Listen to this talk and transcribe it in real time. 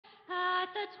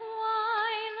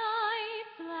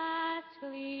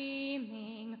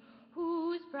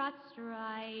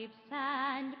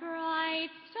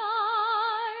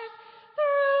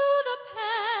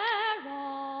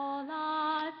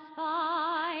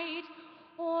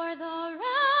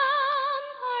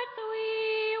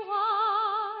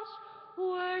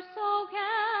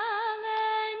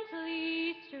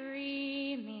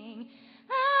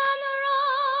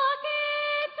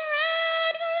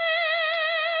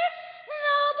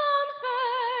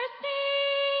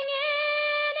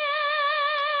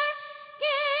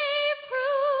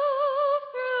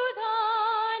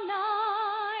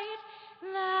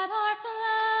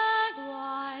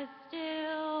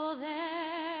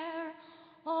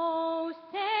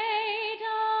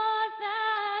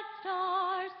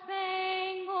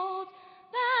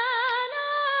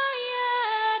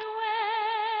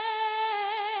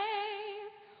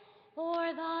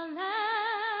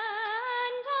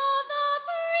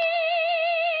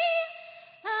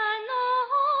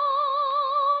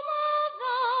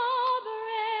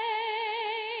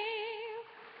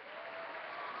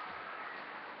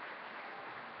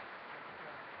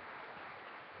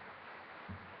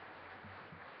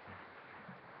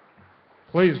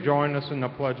Please join us in the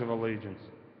Pledge of Allegiance.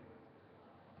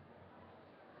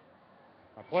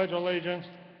 I pledge allegiance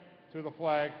to the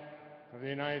flag of the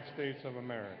United States of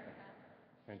America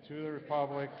and to the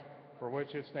republic for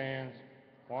which it stands,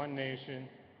 one nation,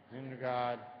 under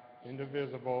God,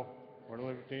 indivisible, with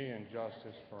liberty and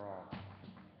justice for all.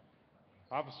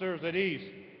 Officers at ease.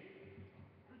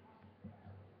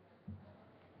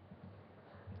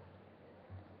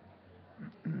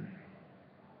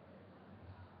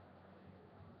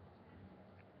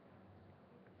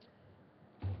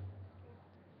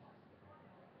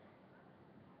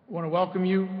 I want to welcome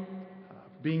you for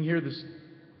being here this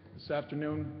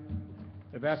afternoon.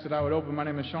 They've asked that I would open. My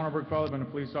name is Sean Bergfeld. I've been a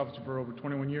police officer for over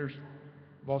 21 years.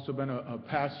 I've also been a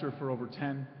pastor for over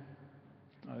 10.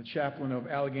 The chaplain of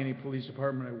Allegheny Police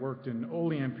Department. I worked in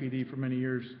Olean PD for many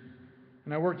years.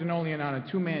 And I worked in Olean on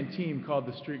a two-man team called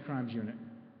the Street Crimes Unit.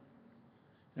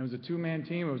 And it was a two-man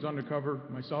team. It was undercover,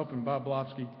 myself and Bob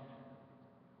Blofsky.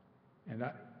 And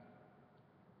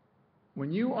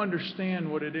when you understand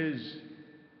what it is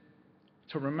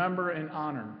to remember and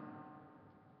honor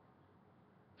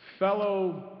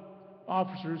fellow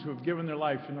officers who have given their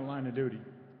life in the line of duty.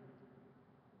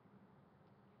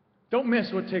 Don't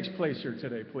miss what takes place here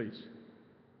today, please.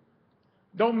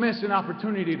 Don't miss an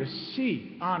opportunity to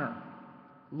see honor,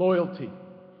 loyalty,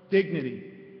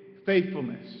 dignity,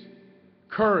 faithfulness,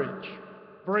 courage,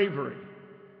 bravery.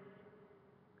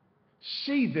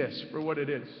 See this for what it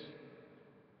is.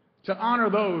 To honor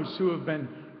those who have been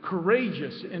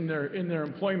courageous in their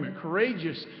employment,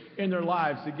 courageous in their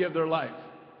lives to give their life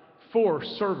for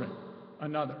serving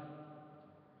another.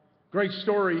 Great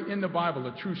story in the Bible,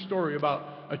 a true story about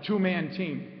a two-man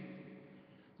team.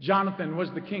 Jonathan was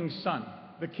the king's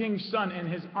son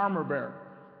and his armor bearer.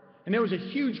 And it was a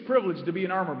huge privilege to be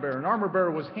an armor bearer. An armor bearer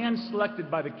was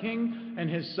hand-selected by the king and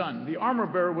his son. The armor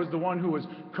bearer was the one who was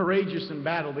courageous in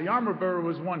battle. The armor bearer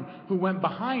was one who went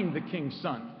behind the king's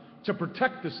son to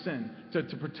protect the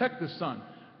to protect the son,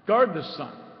 guard the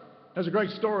son. There's a great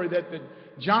story that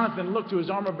Jonathan looked to his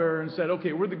armor bearer and said,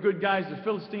 okay, we're the good guys, the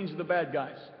Philistines are the bad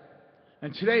guys.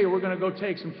 And today we're going to go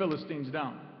take some Philistines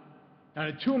down. And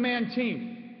a two-man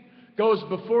team goes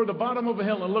before the bottom of a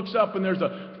hill and looks up, and there's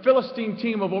a Philistine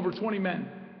team of over 20 men.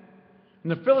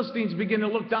 And the Philistines begin to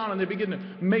look down and they begin to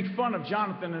make fun of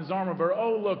Jonathan and his armor bearer.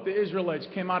 Oh, look, the Israelites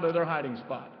came out of their hiding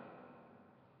spot.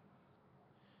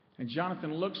 And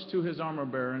Jonathan looks to his armor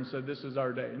bearer and said, this is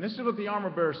our day. And this is what the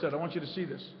armor bearer said. I want you to see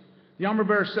this. The armor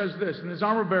bearer says this, and his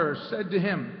armor bearer said to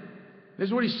him, this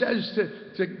is what he says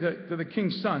to the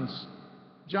king's sons,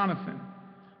 Jonathan,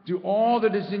 do all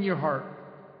that is in your heart,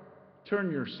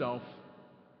 turn yourself,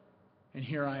 and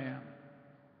here I am.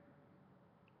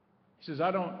 He says, I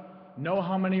don't know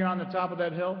how many are on the top of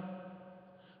that hill.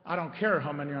 I don't care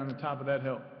how many are on the top of that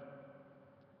hill.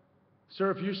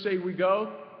 Sir, if you say we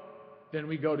go, then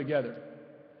we go together.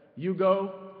 You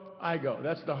go, I go.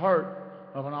 That's the heart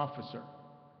of an officer.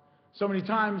 So many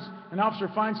times, an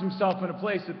officer finds himself in a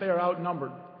place that they are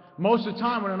outnumbered. Most of the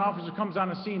time when an officer comes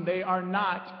on a scene, they are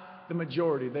not the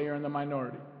majority. They are in the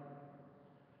minority.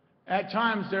 At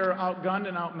times, they're outgunned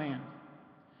and outmanned.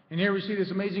 And here we see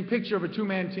this amazing picture of a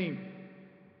two-man team.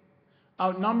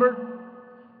 Outnumbered,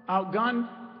 outgunned,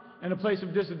 in a place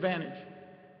of disadvantage.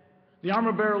 The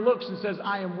armor bearer looks and says,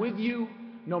 I am with you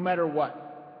no matter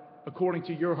what, according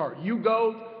to your heart. You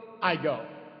go, I go.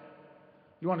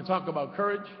 You want to talk about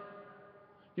courage?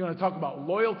 You want to talk about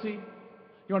loyalty?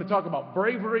 You want to talk about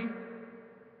bravery?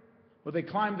 Well, they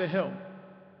climbed the hill.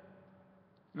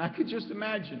 And I could just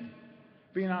imagine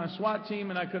being on a SWAT team,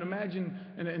 and I could imagine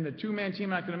in the two-man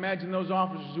team, I could imagine those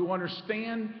officers who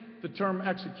understand the term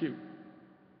execute.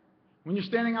 When you're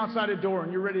standing outside a door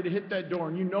and you're ready to hit that door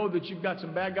and you know that you've got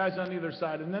some bad guys on the other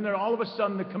side, and then there, all of a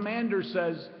sudden the commander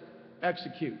says,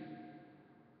 execute.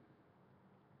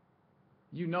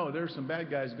 You know there's some bad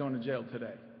guys going to jail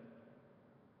today.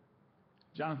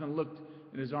 Jonathan looked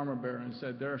at his armor bearer and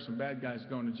said, there are some bad guys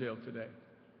going to jail today.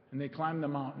 And they climbed the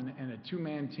mountain, and a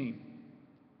two-man team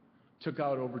took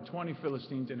out over 20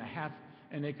 Philistines in a half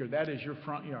an acre. That is your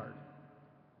front yard.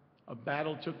 A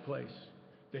battle took place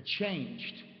that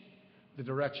changed the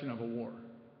direction of a war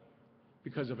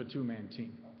because of a two-man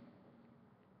team.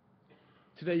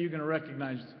 Today you're going to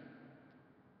recognize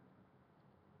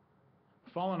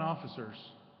fallen officers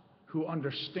who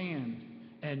understand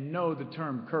and know the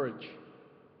term courage,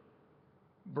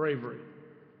 bravery,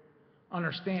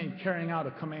 understand carrying out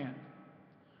a command,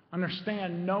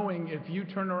 understand knowing if you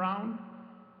turn around,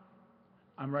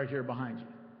 I'm right here behind you.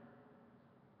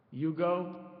 You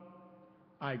go,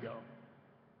 I go.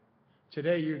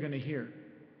 Today you're going to hear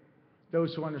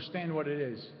those who understand what it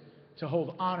is to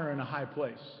hold honor in a high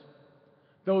place,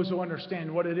 those who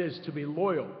understand what it is to be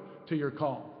loyal to your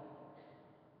call,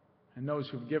 and those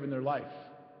who've given their life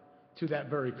to that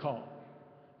very call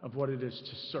of what it is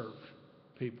to serve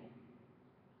people.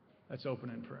 Let's open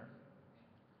in prayer.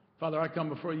 Father, I come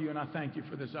before you and I thank you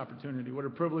for this opportunity. What a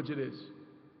privilege it is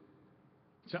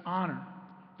to honor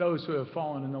those who have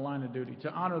fallen in the line of duty,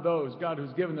 to honor those, God,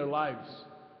 who's given their lives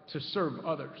to serve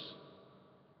others.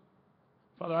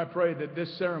 Father, I pray that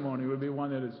this ceremony would be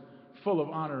one that is full of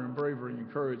honor and bravery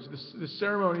and courage. This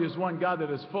ceremony is one, God,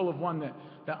 that is full of one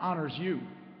that honors you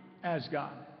as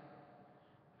God.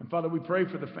 And Father, we pray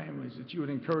for the families that you would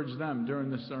encourage them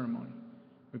during this ceremony.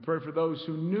 We pray for those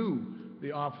who knew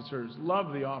the officers,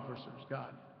 loved the officers,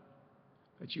 God,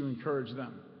 that you encourage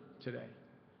them today.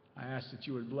 I ask that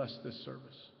you would bless this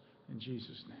service. In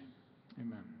Jesus' name,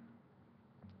 amen.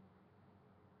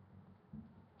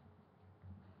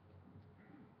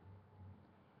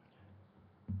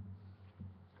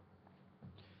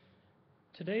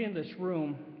 Today in this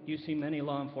room, you see many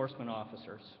law enforcement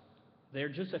officers. They are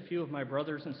just a few of my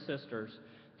brothers and sisters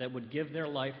that would give their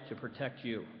life to protect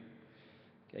you.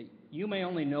 Okay. You may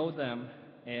only know them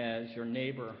as your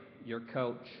neighbor, your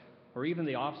coach, or even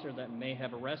the officer that may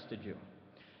have arrested you.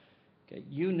 Okay.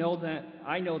 You know that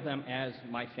I know them as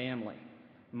my family,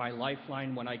 my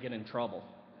lifeline when I get in trouble,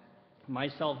 my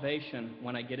salvation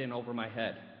when I get in over my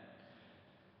head.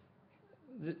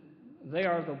 They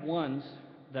are the ones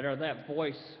that are that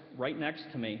voice right next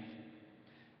to me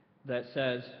that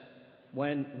says,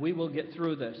 when we will get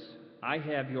through this, I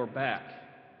have your back.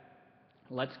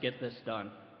 Let's get this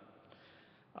done.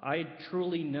 I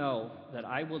truly know that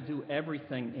I will do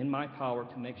everything in my power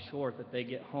to make sure that they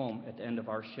get home at the end of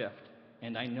our shift.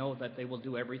 And I know that they will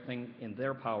do everything in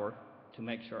their power to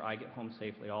make sure I get home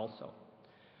safely also.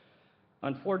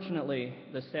 Unfortunately,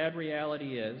 the sad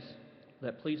reality is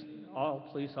that all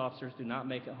police officers do not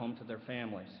make it home to their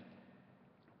families.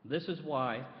 This is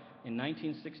why, in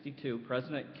 1962,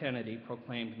 President Kennedy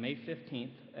proclaimed May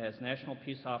 15th as National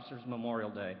Peace Officers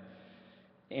Memorial Day,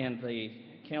 and the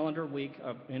calendar week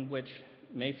in which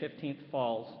May 15th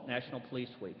falls, National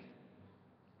Police Week.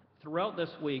 Throughout this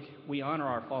week, we honor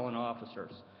our fallen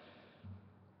officers,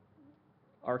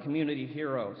 our community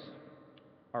heroes,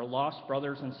 our lost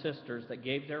brothers and sisters that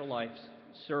gave their lives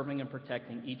serving and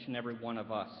protecting each and every one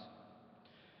of us.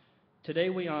 Today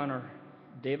we honor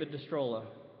David Destrola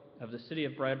of the City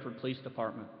of Bradford Police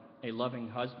Department, a loving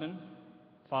husband,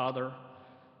 father,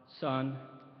 son,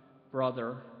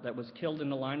 brother that was killed in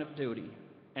the line of duty,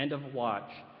 end of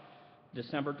watch,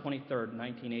 December 23rd,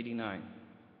 1989.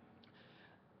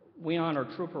 We honor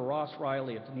Trooper Ross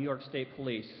Riley of the New York State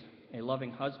Police, a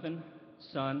loving husband,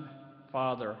 son,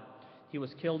 father. He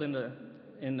was killed in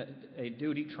a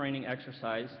duty training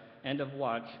exercise, end of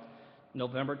watch,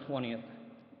 November 20th,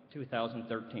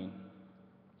 2013.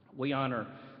 We honor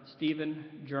Stephen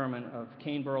German of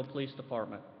Caneboro Police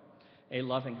Department, a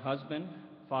loving husband,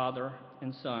 father,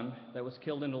 and son that was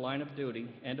killed in the line of duty,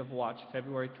 end of watch,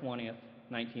 February 20th,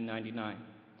 1999.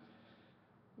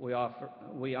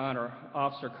 We honor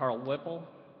Officer Carl Whipple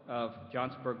of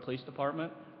Johnsonburg Police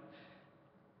Department.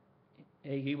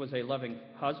 He was a loving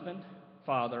husband,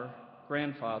 father,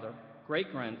 grandfather,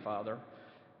 great-grandfather,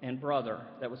 and brother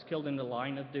that was killed in the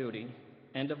line of duty,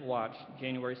 end of watch,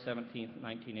 January 17th,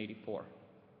 1984.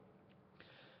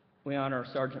 We honor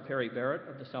Sergeant Perry Barrett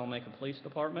of the Salamanca Police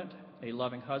Department, a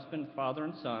loving husband, father,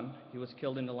 and son. He was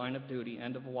killed in the line of duty,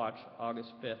 end of watch,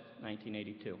 August 5th,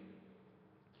 1982.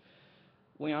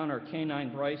 We honor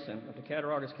K-9 Bryson of the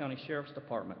Cattaraugus County Sheriff's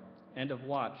Department, end of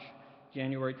watch,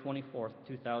 January 24th,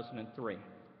 2003.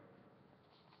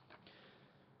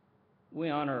 We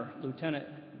honor Lieutenant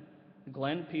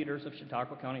Glenn Peters of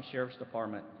Chautauqua County Sheriff's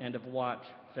Department, end of watch,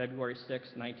 February 6,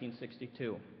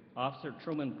 1962. Officer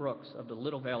Truman Brooks of the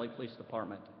Little Valley Police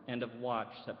Department, end of watch,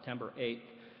 September 8,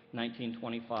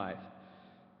 1925.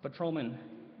 Patrolman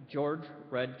George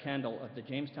Red Kendall of the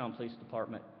Jamestown Police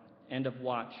Department, end of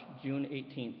watch, June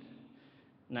 18,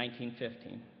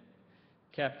 1915.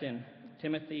 Captain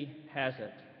Timothy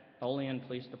Hazzett, Olean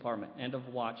Police Department, end of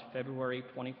watch, February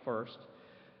 21st,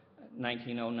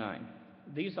 1909.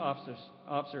 These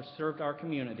officers served our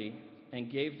community and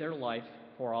gave their life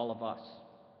for all of us.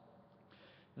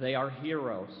 They are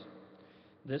heroes.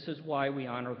 This is why we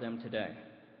honor them today.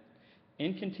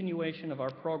 In continuation of our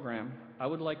program, I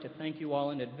would like to thank you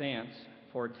all in advance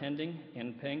for attending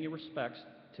and paying your respects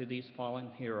to these fallen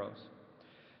heroes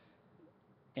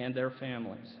and their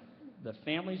families. The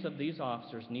families of these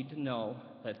officers need to know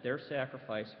that their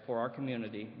sacrifice for our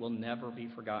community will never be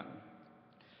forgotten.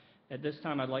 At this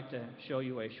time, I'd like to show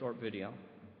you a short video.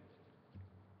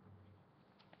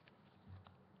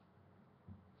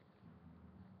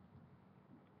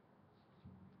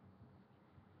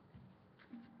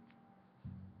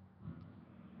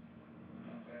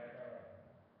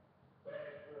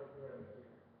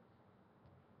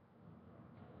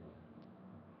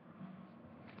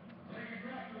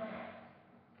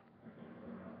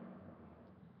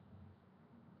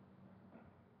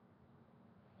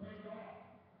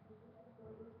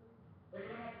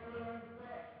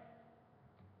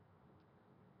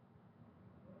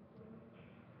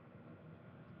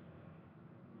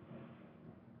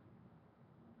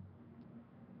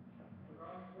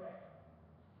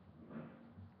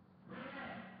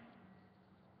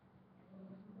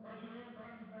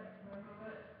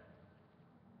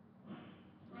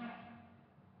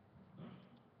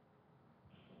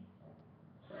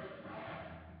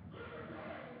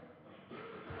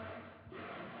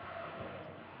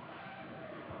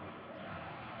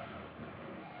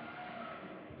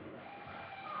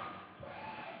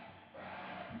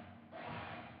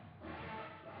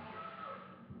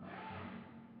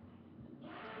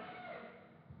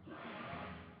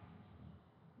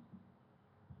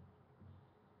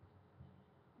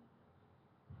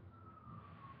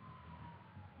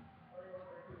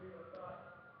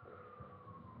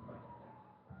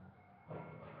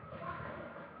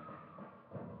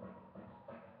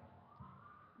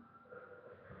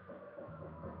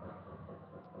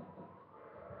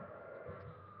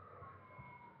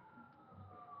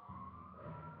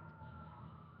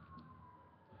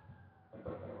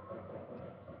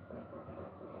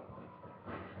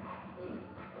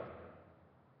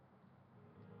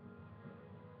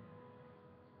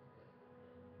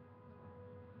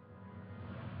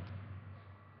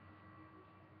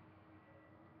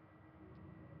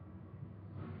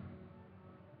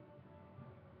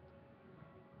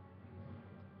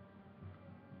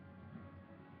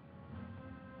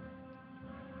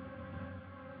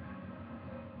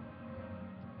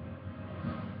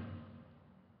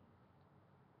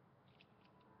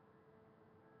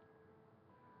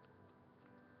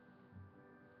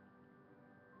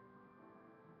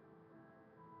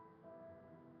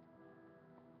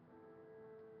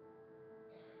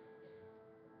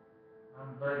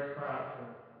 very proud to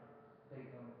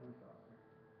take on a police officer.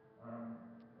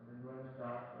 I've been doing this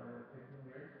job for 15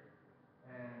 years,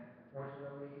 and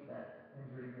fortunately, that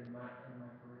injury did not end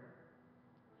my career.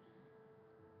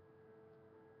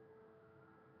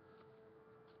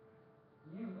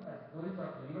 You, as a police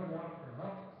officer, you don't want them to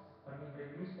help us. I mean,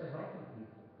 you're used to helping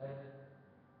people, and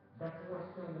that's the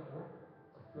worst feeling in the world,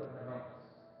 to feel helpless.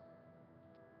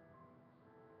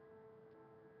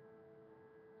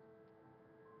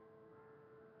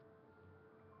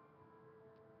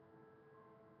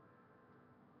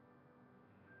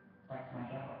 That's my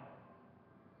job.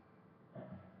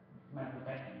 That's my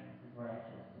profession. This is what I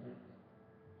chose to do.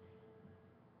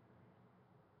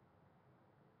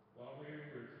 While we are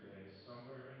here today,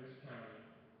 somewhere in this county,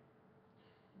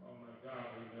 oh my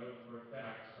God, we know for a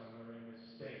fact somewhere in this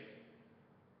state,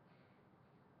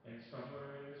 and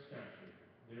somewhere in this country,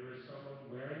 there is someone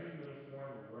wearing a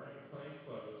uniform or wearing plain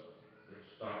clothes. They're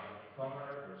stopping a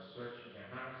car, they're searching a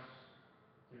house,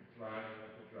 they're driving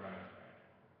up a driveway,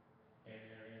 and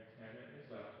their antenna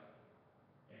is up,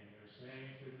 and they're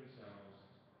saying to themselves,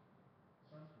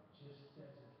 something just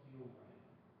doesn't feel right.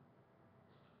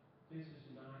 This is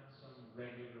not some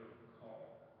regular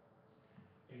call.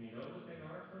 And you know what they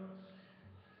are, folks?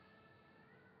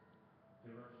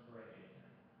 They're afraid.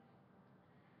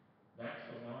 That's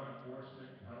the law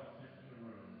enforcement elephant in the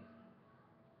room.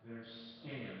 They're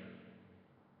scared.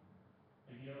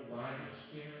 And you know why they're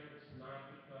scared? It's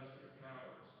not because they're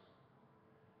cowards,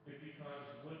 but because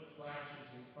what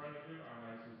flashes in front of their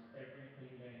eyes is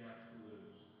everything they have to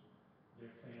lose.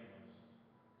 Their families,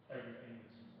 everything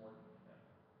that's important to them.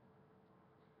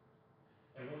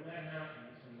 And when that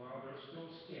happens, and while they're still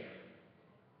scared,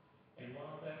 and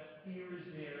while that fear is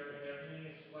there and everything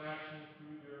is flashing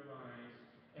through their minds,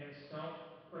 and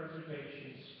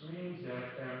self-preservation screams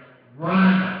at them,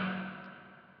 run!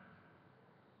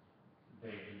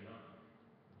 They do not.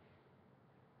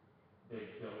 They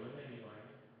go in anyway.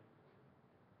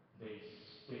 They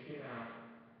stick it out,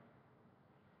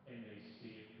 and they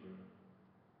see it through.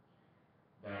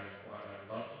 That is why I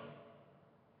love them,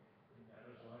 and that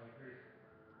is why I grieve.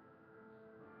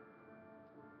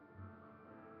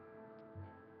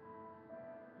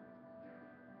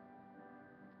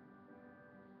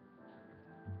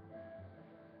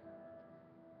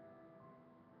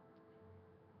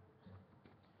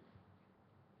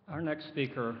 Our next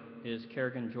speaker is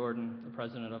Kerrigan Jordan, the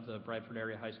president of the Bradford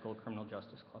Area High School Criminal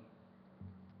Justice Club.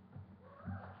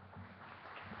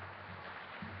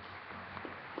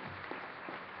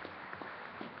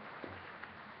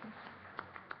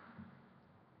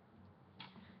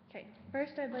 Okay,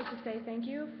 first I'd like to say thank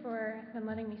you for them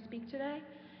letting me speak today.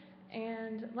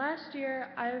 And last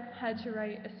year I've had to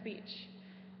write a speech,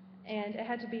 and it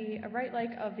had to be a write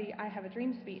like of the I Have a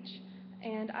Dream speech.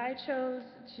 And I chose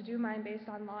to do mine based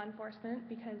on law enforcement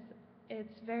because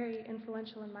it's very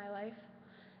influential in my life.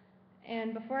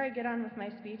 And before I get on with my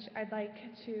speech, I'd like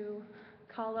to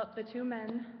call up the two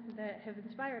men that have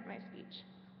inspired my speech.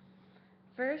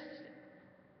 First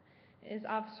is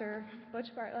Officer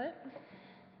Butch Bartlett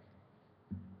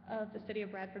of the City of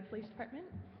Bradford Police Department.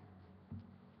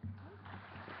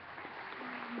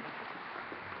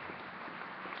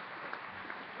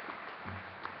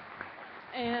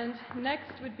 And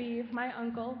next would be my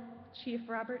uncle, Chief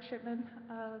Robert Shipman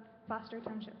of Foster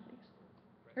Township Police.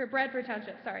 Or Bradford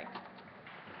Township, sorry.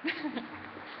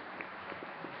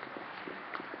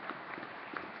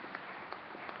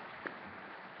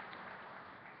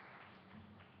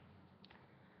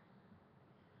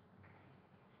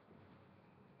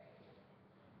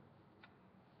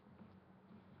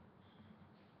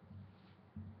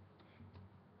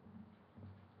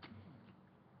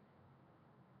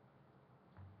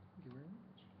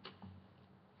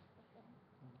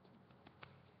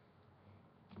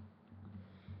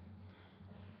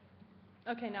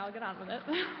 Okay, now I'll get on with it.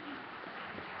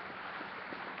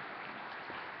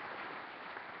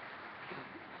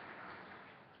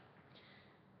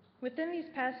 Within these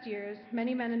past years,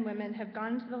 many men and women have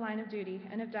gone into the line of duty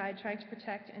and have died trying to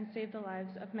protect and save the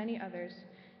lives of many others,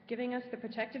 giving us the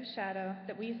protective shadow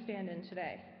that we stand in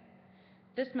today.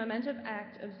 This momentous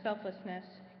act of selflessness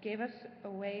gave us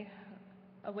a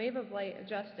wave of light,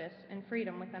 justice, and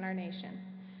freedom within our nation.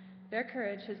 Their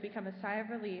courage has become a sigh of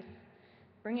relief,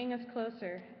 bringing us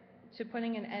closer to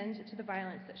putting an end to the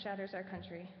violence that shatters our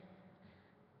country.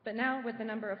 But now, with the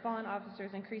number of fallen officers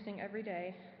increasing every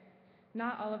day,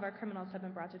 not all of our criminals have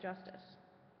been brought to justice.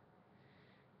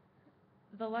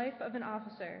 The life of an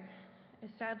officer is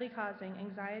sadly causing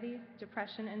anxiety,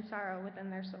 depression, and sorrow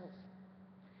within their souls.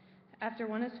 After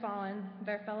one has fallen,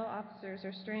 their fellow officers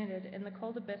are stranded in the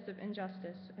cold abyss of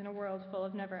injustice in a world full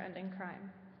of never-ending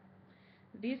crime.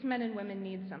 These men and women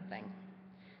need something.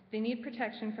 They need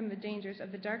protection from the dangers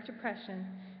of the dark depression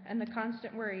and the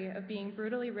constant worry of being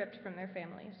brutally ripped from their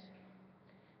families.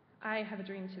 I have a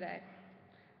dream today.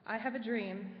 I have a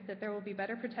dream that there will be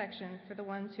better protection for the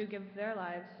ones who give their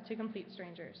lives to complete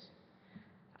strangers.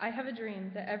 I have a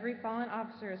dream that every fallen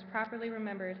officer is properly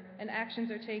remembered and actions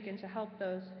are taken to help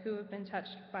those who have been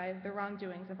touched by the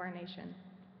wrongdoings of our nation.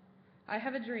 I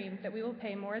have a dream that we will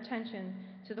pay more attention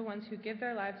to the ones who give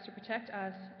their lives to protect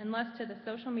us and less to the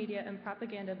social media and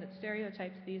propaganda that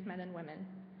stereotypes these men and women.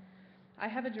 I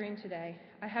have a dream today.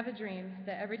 I have a dream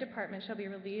that every department shall be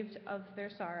relieved of their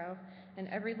sorrow and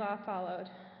every law followed,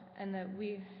 and that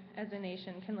we as a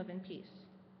nation can live in peace.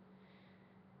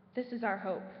 This is our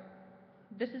hope.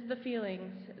 This is the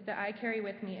feelings that I carry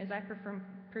with me as I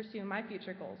pursue my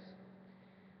future goals.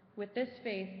 With this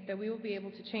faith that we will be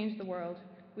able to change the world,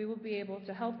 we will be able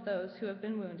to help those who have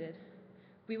been wounded.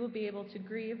 We will be able to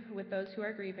grieve with those who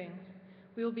are grieving.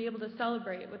 We will be able to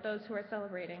celebrate with those who are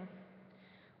celebrating.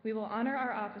 We will honor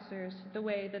our officers the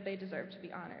way that they deserve to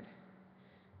be honored.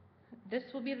 This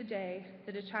will be the day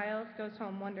that a child goes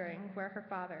home wondering where her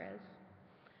father is.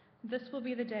 This will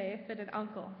be the day that an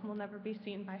uncle will never be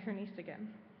seen by her niece again.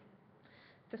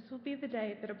 This will be the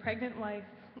day that a pregnant wife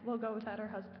will go without her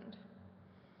husband.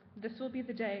 This will be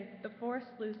the day the forest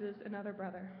loses another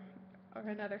brother or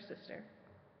another sister.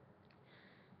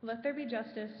 Let there be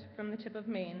justice from the tip of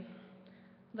Maine.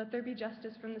 Let there be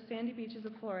justice from the sandy beaches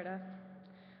of Florida.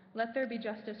 Let there be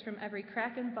justice from every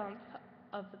crack and bump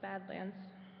of the Badlands.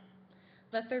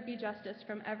 Let there be justice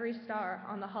from every star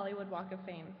on the Hollywood Walk of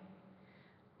Fame.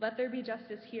 Let there be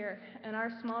justice here in our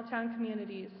small town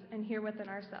communities and here within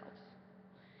ourselves.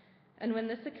 And when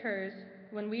this occurs,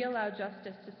 when we allow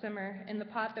justice to simmer in the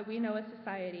pot that we know as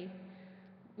society,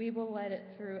 we will let it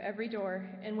through every door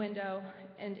and window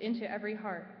and into every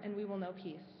heart, and we will know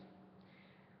peace.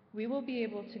 We will be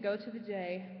able to go to the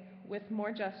day with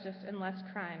more justice and less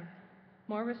crime,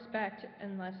 more respect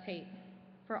and less hate,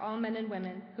 for all men and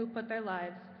women who put their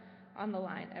lives on the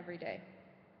line every day.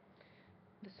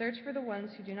 The search for the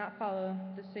ones who do not follow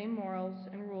the same morals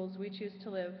and rules we choose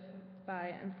to live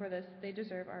by, and for this they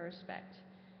deserve our respect.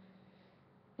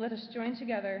 Let us join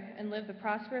together and live the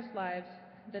prosperous lives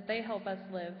that they help us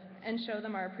live, and show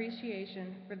them our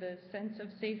appreciation for the sense of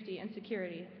safety and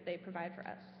security that they provide for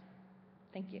us.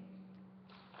 Thank you.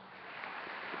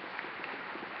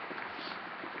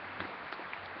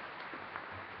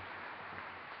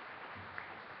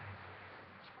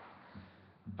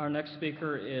 Our next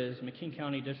speaker is McKean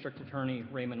County District Attorney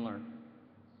Raymond Learn.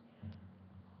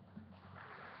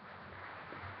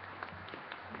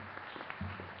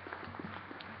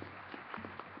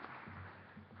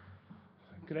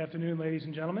 Good afternoon, ladies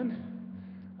and gentlemen.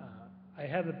 I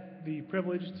have the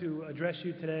privilege to address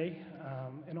you today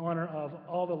in honor of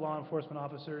all the law enforcement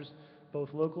officers, both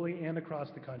locally and across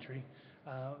the country,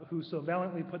 who so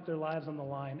valiantly put their lives on the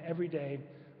line every day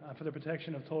for the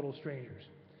protection of total strangers.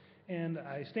 And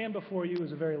I stand before you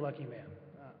as a very lucky man.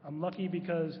 I'm lucky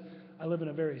because I live in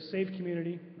a very safe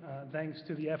community, thanks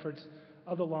to the efforts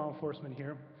of the law enforcement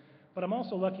here. But I'm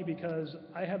also lucky because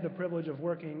I have the privilege of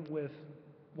working with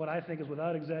what I think is,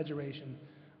 without exaggeration,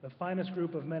 the finest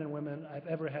group of men and women I've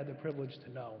ever had the privilege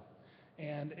to know.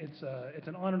 And it's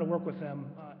an honor to work with them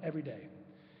every day.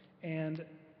 And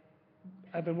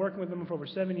I've been working with them for over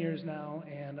 7 years now,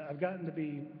 and I've gotten to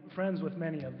be friends with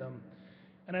many of them.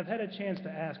 And I've had a chance to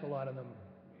ask a lot of them,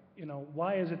 you know,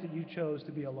 why is it that you chose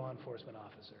to be a law enforcement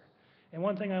officer? And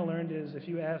one thing I learned is if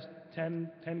you ask 10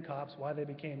 cops why they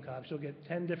became cops, you'll get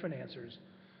 10 different answers.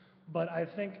 But I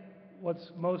think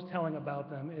what's most telling about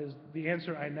them is the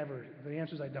answers I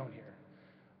don't hear.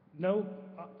 No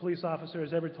police officer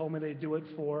has ever told me they do it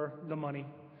for the money.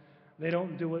 They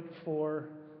don't do it for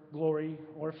glory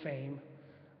or fame.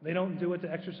 They don't do it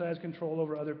to exercise control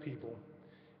over other people.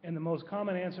 And the most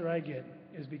common answer I get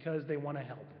is because they want to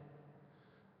help.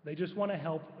 They just want to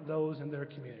help those in their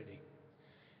community.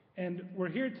 And we're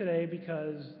here today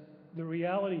because the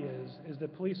reality is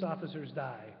that police officers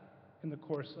die in the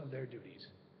course of their duties.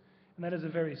 And that is a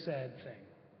very sad thing.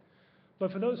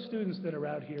 But for those students that are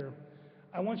out here,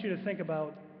 I want you to think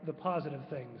about the positive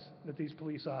things that these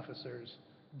police officers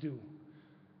do.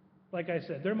 Like I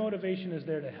said, their motivation is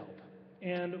there to help.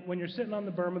 And when you're sitting on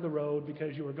the berm of the road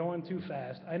because you were going too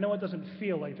fast, I know it doesn't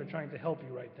feel like they're trying to help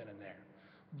you right then and there,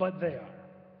 but they are.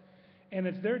 And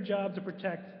it's their job to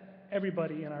protect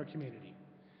everybody in our community.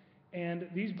 And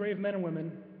these brave men and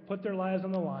women put their lives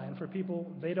on the line for people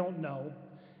they don't know,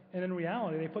 And in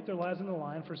reality, they put their lives on the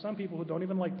line for some people who don't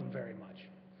even like them very much.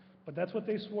 But that's what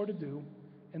they swore to do,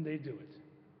 and they do it.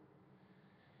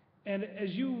 And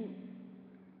as you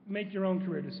make your own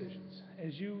career decisions,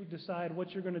 as you decide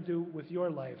what you're going to do with your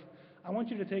life, I want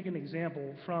you to take an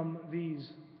example from these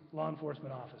law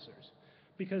enforcement officers,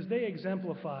 because they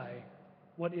exemplify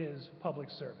what is public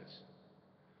service.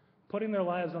 Putting their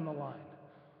lives on the line,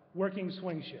 working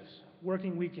swing shifts,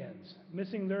 working weekends,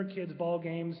 missing their kids' ball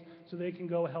games so they can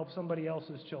go help somebody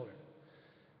else's children.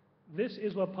 This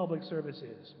is what public service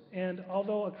is. And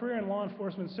although a career in law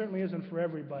enforcement certainly isn't for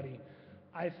everybody,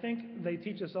 I think they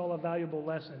teach us all a valuable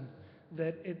lesson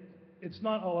that it's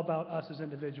not all about us as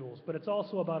individuals, but it's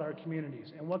also about our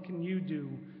communities and what can you do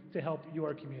to help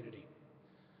your community.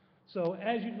 So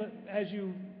as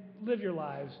you live your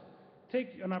lives,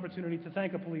 take an opportunity to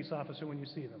thank a police officer when you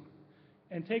see them,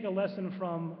 and take a lesson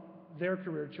from their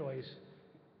career choice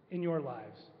in your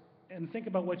lives, and think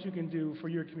about what you can do for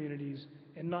your communities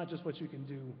and not just what you can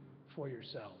do for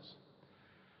yourselves.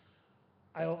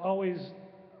 I always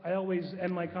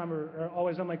end my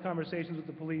conversations with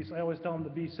the police. I always tell them to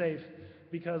be safe,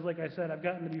 because like I said, I've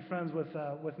gotten to be friends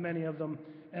with many of them,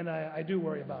 and I do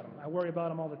worry about them. I worry about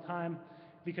them all the time,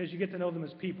 because you get to know them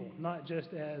as people, not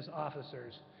just as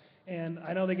officers. And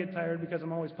I know they get tired because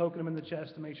I'm always poking them in the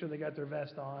chest to make sure they got their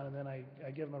vest on, and then I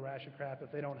give them a rash of crap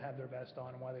if they don't have their vest on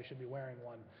and why they should be wearing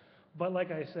one. But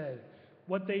like I said,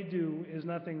 what they do is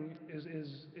nothing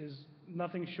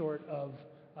short of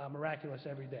miraculous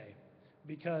every day,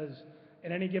 because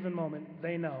at any given moment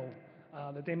they know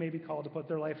that they may be called to put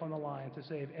their life on the line to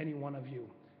save any one of you.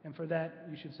 And for that,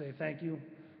 you should say thank you,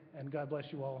 and God bless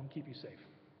you all and keep you safe.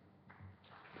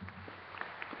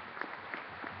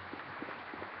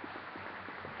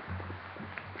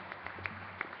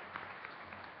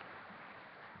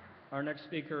 Our next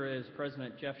speaker is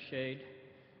President Jeff Shade.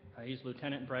 He's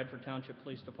Lieutenant in Bradford Township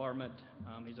Police Department.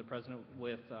 He's a president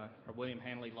with our William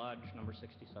Hanley Lodge, number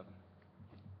 67.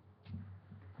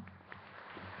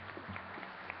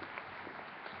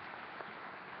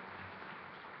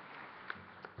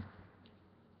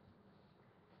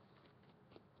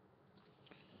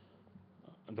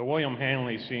 The William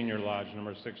Hanley Senior Lodge,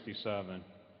 number 67,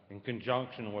 in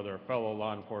conjunction with our fellow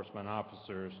law enforcement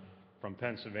officers from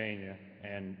Pennsylvania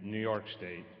and New York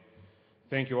State,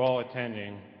 thank you all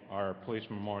attending our Police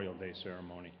Memorial Day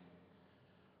ceremony,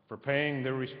 for paying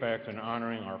their respect and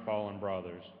honoring our fallen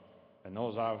brothers and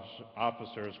those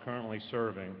officers currently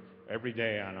serving every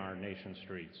day on our nation's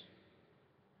streets.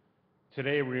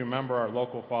 Today we remember our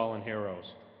local fallen heroes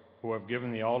who have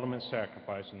given the ultimate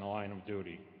sacrifice in the line of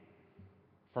duty.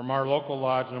 From our local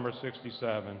lodge number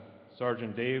 67,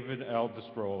 Sergeant David L.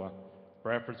 Destrola,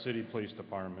 Bradford City Police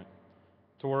Department.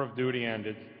 Tour of duty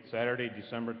ended Saturday,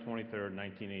 December 23,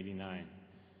 1989.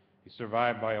 He's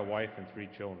survived by a wife and 3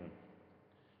 children.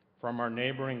 From our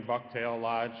neighboring Bucktail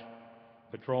Lodge,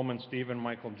 Patrolman Stephen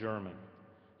Michael German,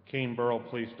 Caneboro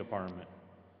Police Department.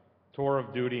 Tour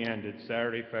of duty ended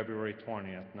Saturday, February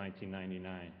 20th,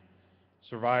 1999.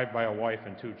 Survived by a wife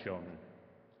and 2 children.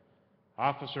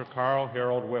 Officer Carl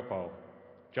Harold Whippo,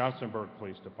 Johnsonburg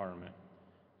Police Department.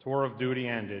 Tour of duty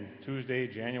ended Tuesday,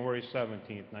 January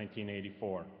 17,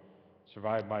 1984.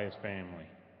 Survived by his family.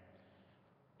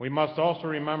 We must also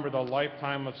remember the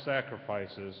lifetime of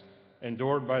sacrifices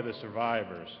endured by the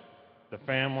survivors, the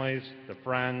families, the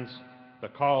friends, the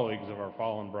colleagues of our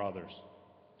fallen brothers.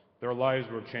 Their lives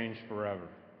were changed forever.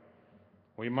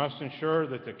 We must ensure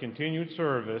that the continued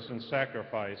service and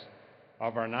sacrifice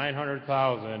of our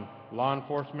 900,000 law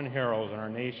enforcement heroes in our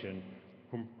nation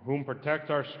whom protect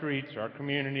our streets, our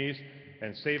communities,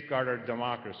 and safeguard our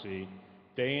democracy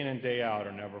day in and day out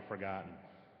are never forgotten.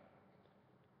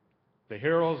 The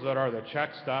heroes that are the check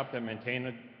stop that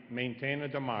maintain a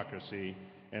democracy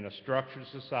and a structured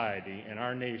society in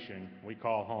our nation we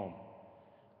call home.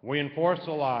 We enforce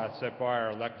the laws set by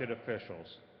our elected officials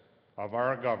of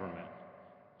our government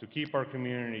to keep our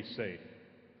communities safe.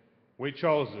 We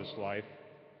chose this life,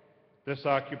 this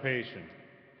occupation.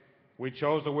 We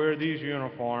chose to wear these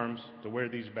uniforms, to wear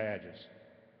these badges,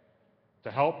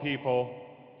 to help people,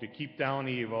 to keep down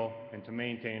evil, and to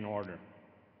maintain order,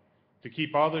 to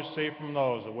keep others safe from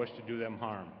those that wish to do them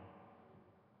harm,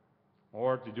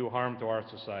 or to do harm to our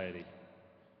society.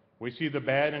 We see the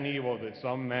bad and evil that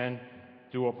some men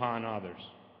do upon others.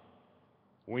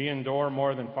 We endure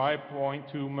more than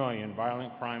 5.2 million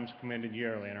violent crimes committed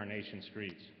yearly in our nation's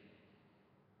streets.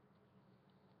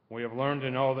 We have learned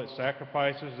to know that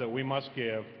sacrifices that we must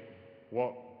give,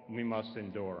 what we must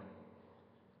endure.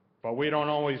 But we don't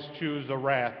always choose the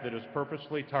wrath that is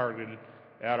purposely targeted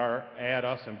at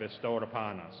us and bestowed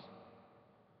upon us.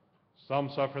 Some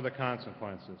suffer the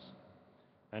consequences.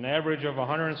 An average of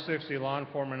 160 law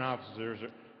enforcement officers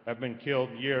have been killed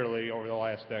yearly over the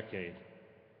last decade.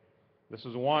 This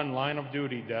is one line of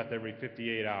duty death every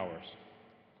 58 hours.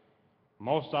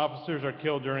 Most officers are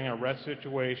killed during arrest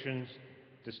situations,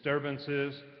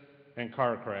 disturbances, and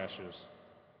car crashes.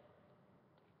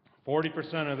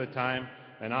 40% of the time,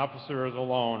 an officer is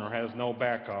alone or has no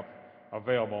backup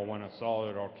available when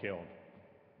assaulted or killed.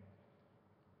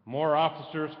 More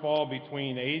officers fall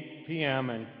between 8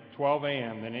 p.m. and 12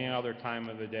 a.m. than any other time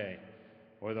of the day,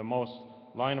 with the most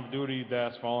line of duty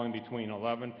deaths falling between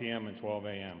 11 p.m. and 12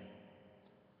 a.m.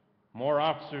 More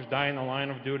officers die in the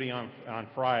line of duty on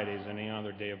Fridays than any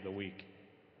other day of the week.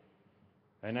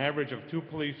 An average of 2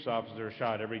 police officers are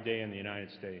shot every day in the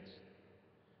United States.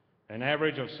 An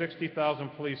average of 60,000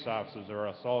 police officers are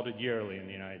assaulted yearly in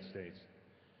the United States.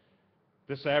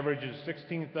 This averages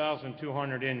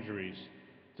 16,200 injuries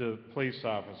to police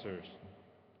officers.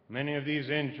 Many of these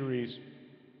injuries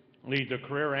lead to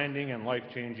career-ending and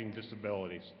life-changing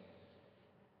disabilities.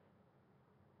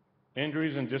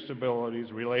 Injuries and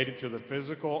disabilities related to the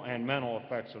physical and mental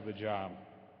effects of the job.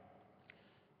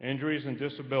 Injuries and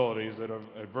disabilities that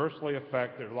adversely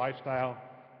affect their lifestyle,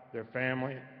 their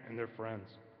family, and their friends.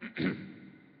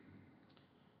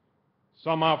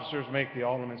 Some officers make the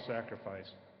ultimate sacrifice.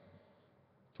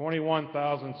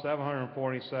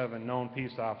 21,747 known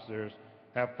peace officers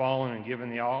have fallen and given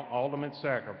the ultimate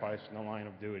sacrifice in the line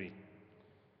of duty.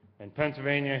 In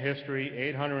Pennsylvania history,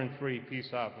 803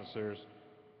 peace officers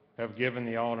have given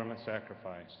the ultimate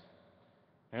sacrifice.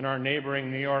 In our neighboring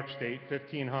New York State,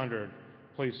 1,500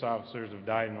 police officers have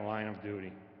died in the line of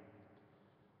duty.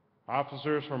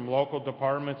 Officers from local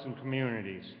departments and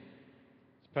communities,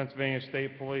 Pennsylvania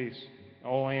State Police,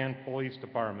 Olean Police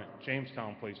Department,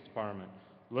 Jamestown Police Department,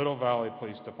 Little Valley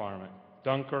Police Department,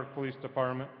 Dunkirk Police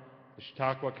Department, the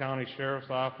Chautauqua County Sheriff's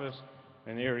Office,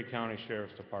 and the Erie County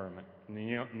Sheriff's Department, and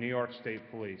the New York State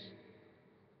Police.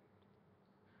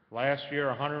 Last year,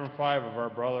 105 of our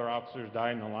brother officers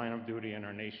died in the line of duty in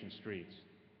our nation's streets.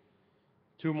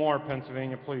 2 more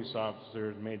Pennsylvania police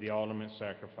officers made the ultimate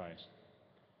sacrifice.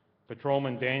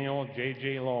 Patrolman Daniel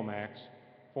J.J. Lomax,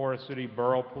 Forest City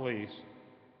Borough Police,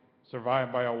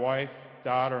 survived by a wife,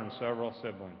 daughter, and several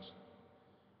siblings.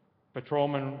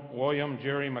 Patrolman William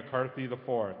Jerry McCarthy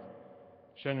IV,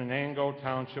 Shenango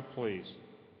Township Police,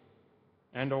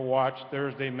 end of watch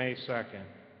Thursday, May 2nd,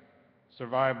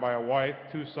 survived by a wife,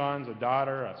 2 sons, a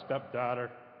daughter, a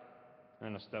stepdaughter,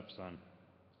 and a stepson.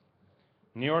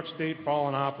 New York State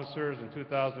fallen officers in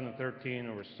 2013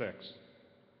 there were 6.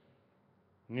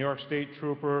 New York State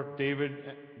Trooper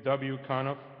David W.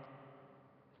 Cuniff,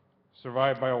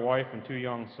 survived by a wife and 2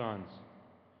 young sons.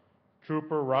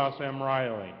 Trooper Ross M.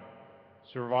 Riley,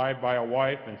 survived by a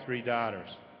wife and 3 daughters.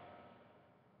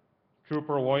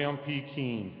 Trooper William P.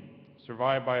 Keene,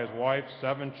 survived by his wife,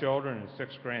 7 children, and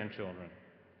 6 grandchildren.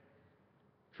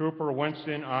 Trooper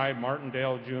Winston I.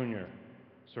 Martindale, Jr.,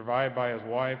 survived by his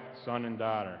wife, son, and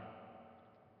daughter.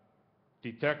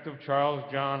 Detective Charles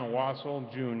John Wassell,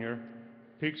 Jr.,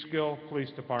 Peekskill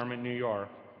Police Department, New York,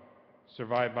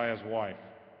 survived by his wife.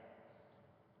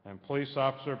 And Police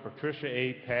Officer Patricia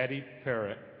A. Patty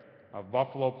Parrott of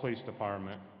Buffalo Police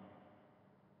Department,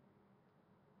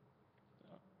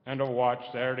 end of watch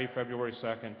Saturday, February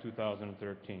 2nd,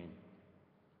 2013.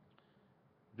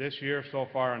 This year, so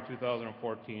far in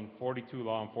 2014, 42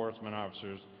 law enforcement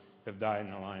officers have died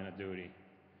in the line of duty.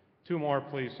 2 more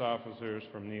police officers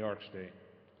from New York State.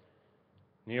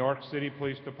 New York City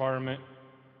Police Department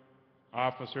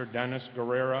Officer Dennis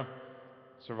Guerrera,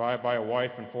 survived by a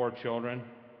wife and 4 children,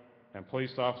 and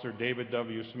Police Officer David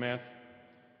W. Smith,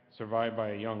 survived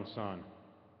by a young son.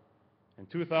 In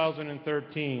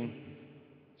 2013,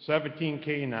 17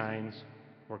 K-9s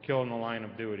were killed in the line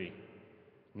of duty,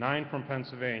 9 from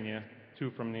Pennsylvania,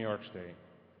 2 from New York State.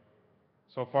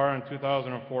 So far in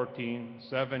 2014,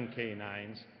 7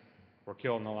 K-9s were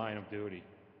killed in the line of duty.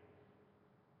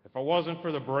 If it wasn't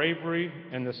for the bravery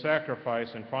and the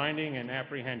sacrifice in finding and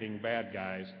apprehending bad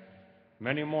guys,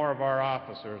 many more of our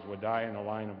officers would die in the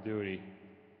line of duty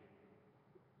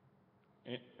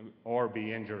or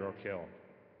be injured or killed.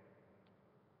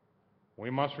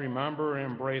 We must remember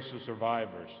and embrace the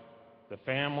survivors, the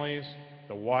families,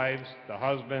 the wives, the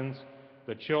husbands,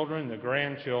 the children, the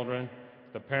grandchildren,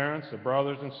 the parents, the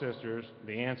brothers and sisters,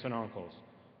 the aunts and uncles,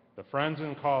 the friends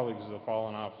and colleagues of the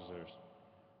fallen officers.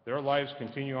 Their lives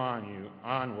continue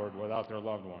onward without their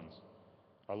loved ones,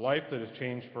 a life that has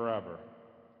changed forever,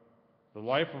 the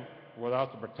life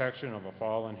without the protection of a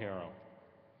fallen hero.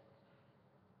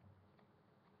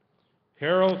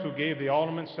 Heroes who gave the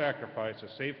ultimate sacrifice to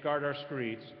safeguard our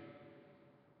streets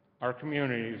our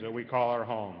communities that we call our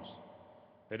homes.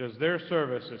 It is their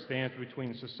service that stands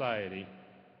between society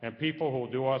and people who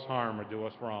will do us harm or do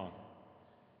us wrong.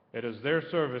 It is their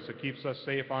service that keeps us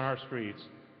safe on our streets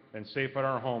and safe at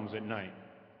our homes at night.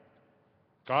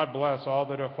 God bless all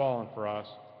that have fallen for us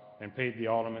and paid the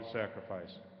ultimate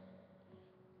sacrifice.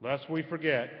 Lest we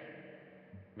forget,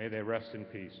 may they rest in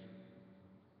peace.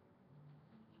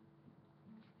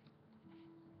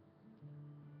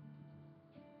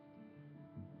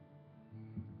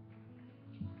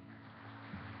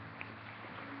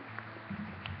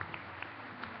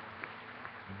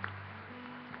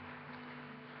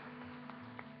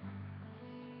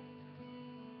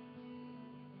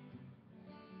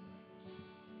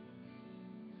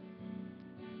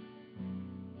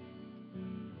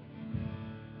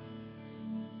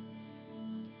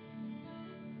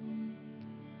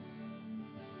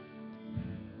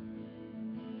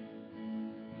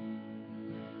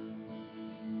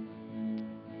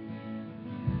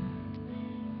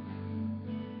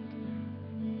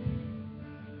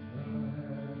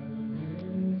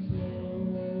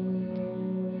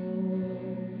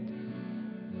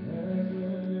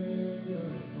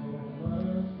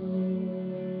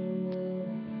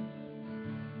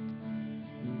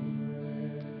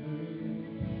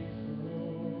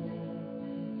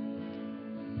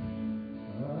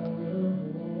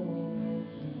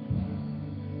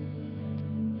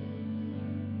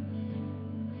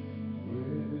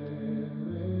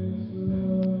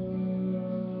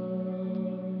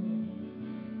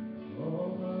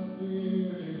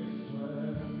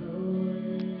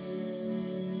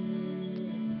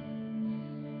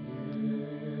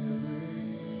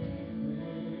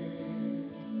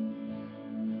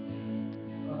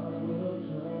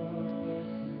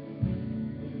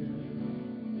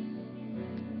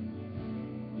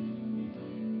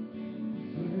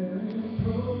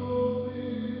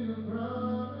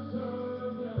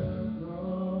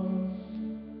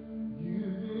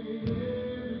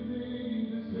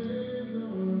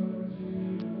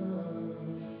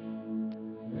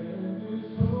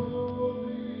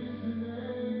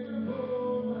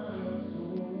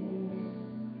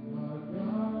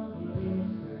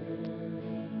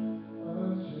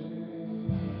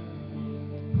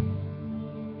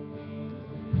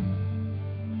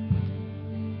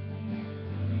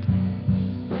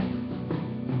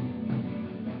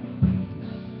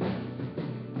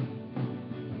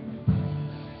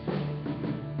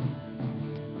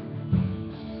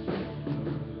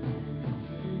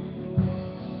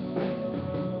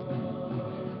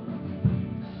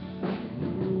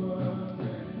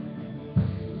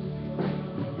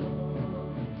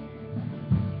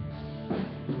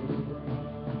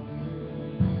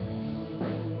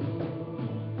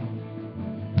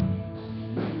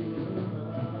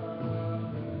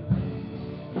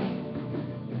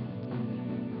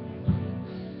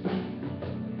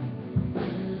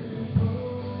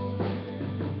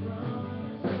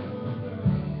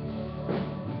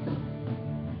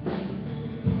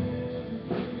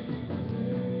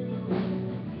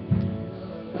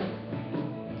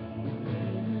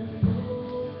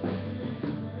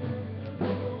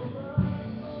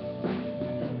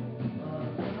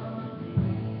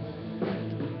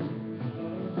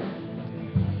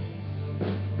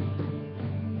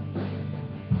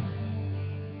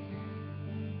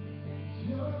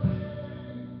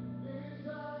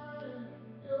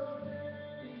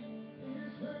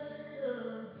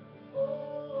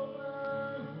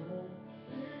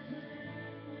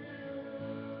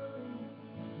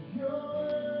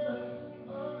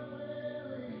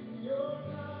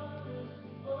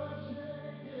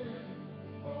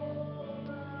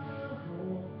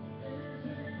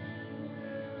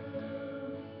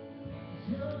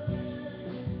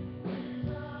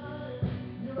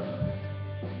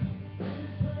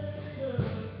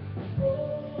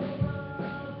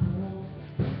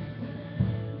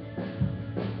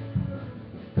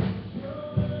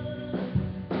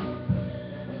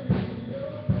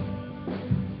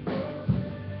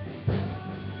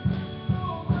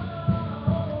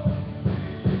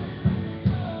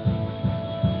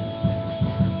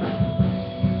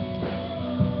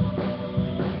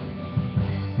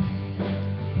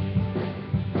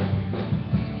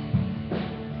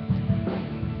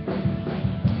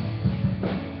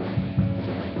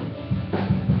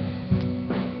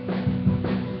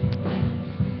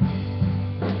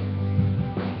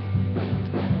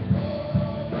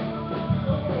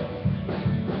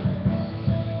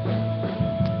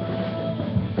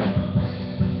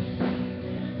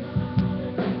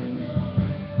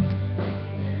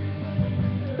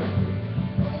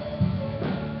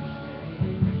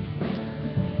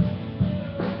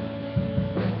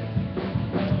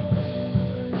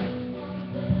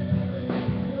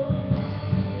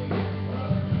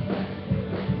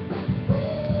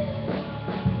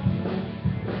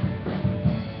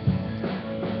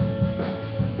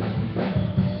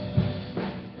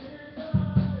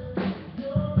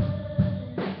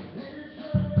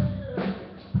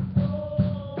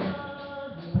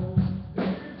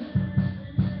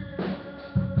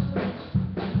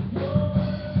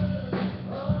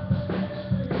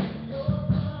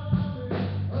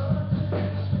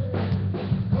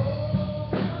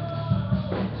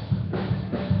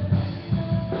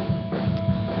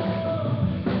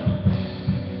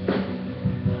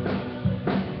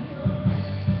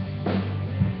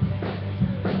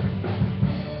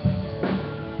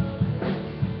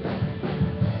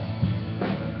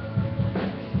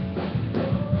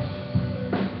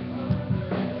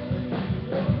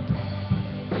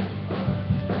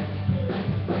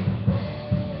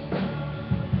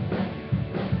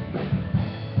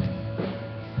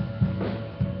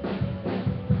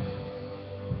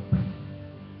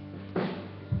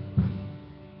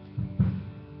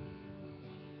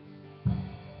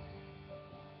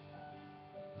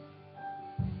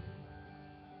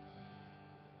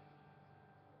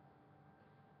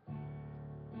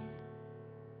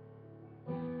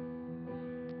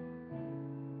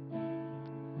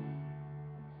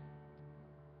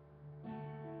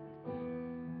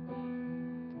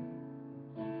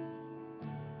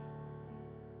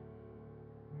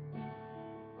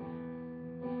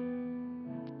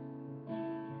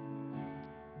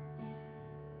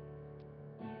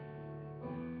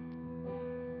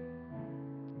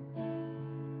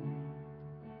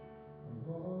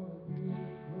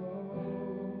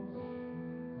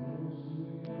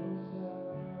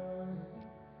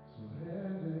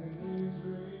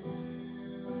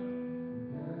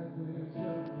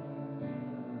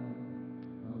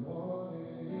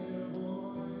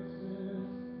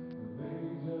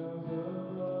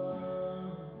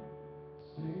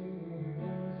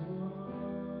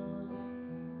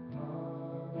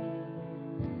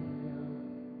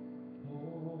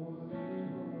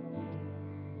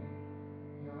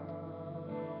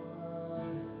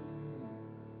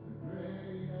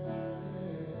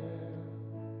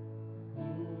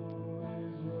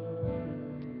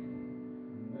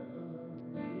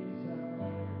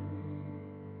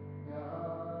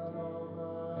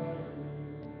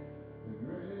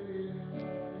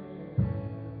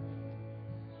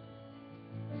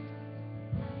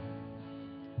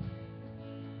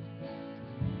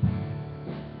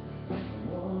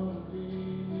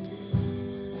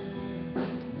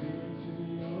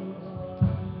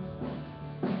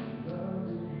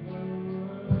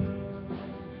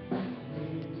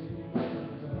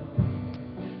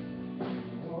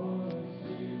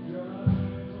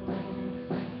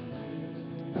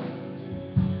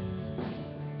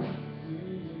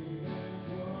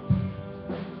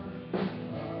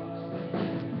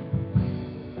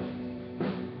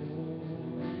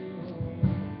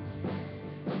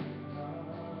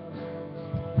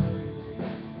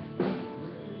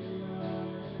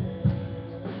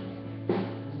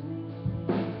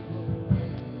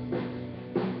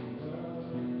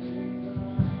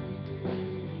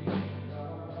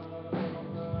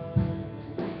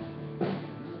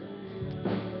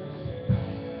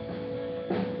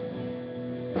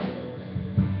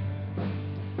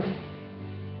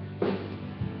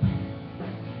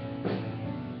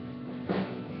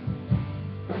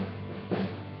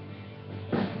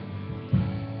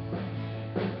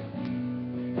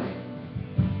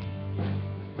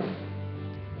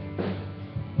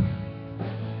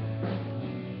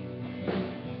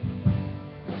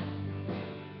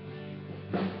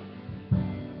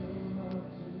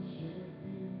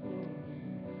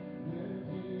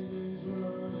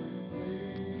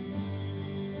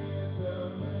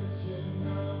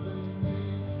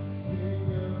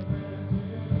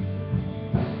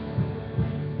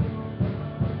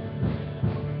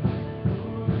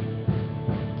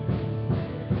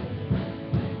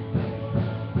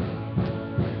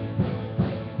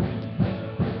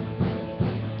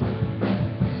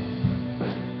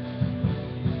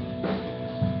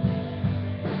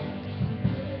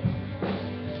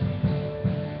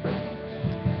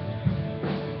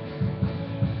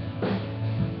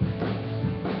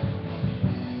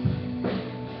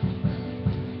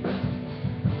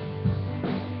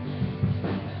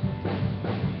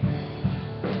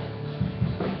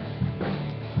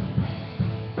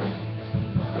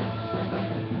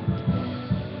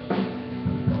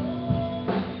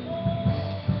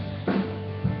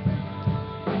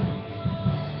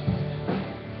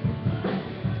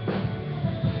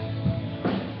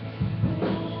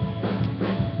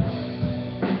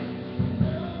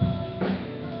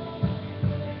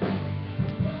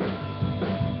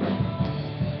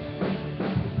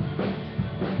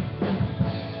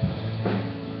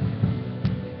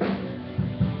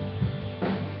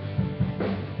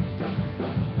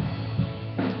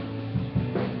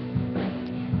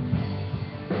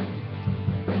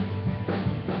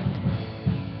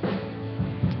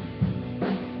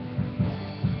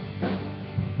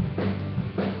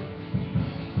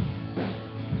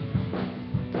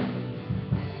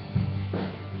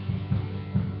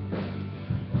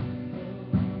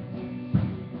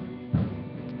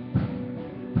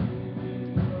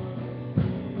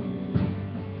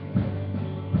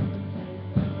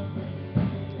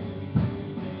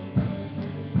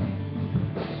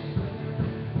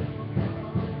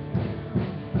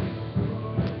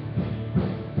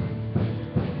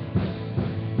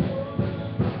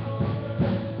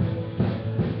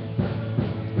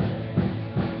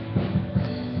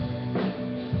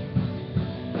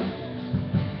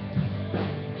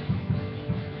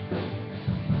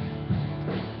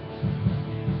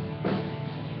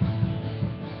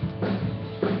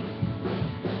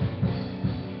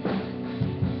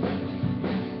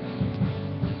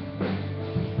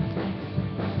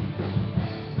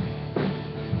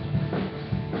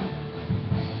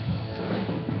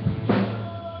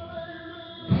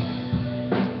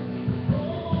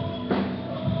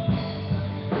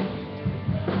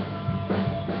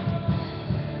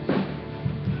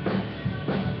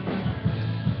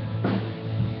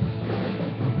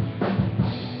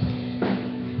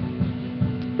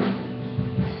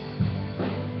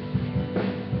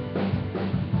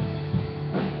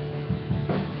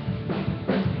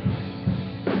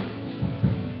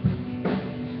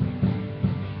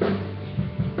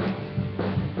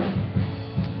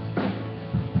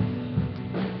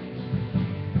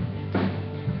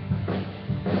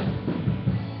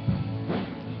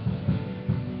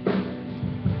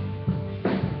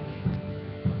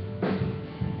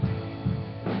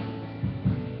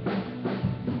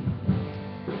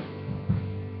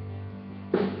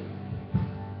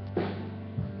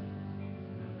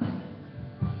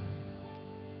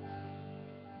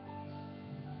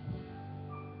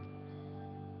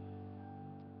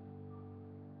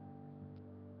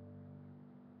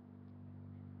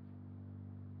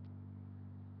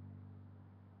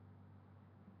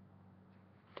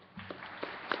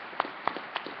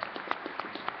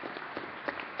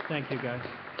 Thank you, guys.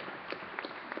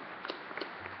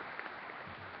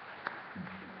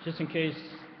 Just in case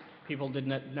people did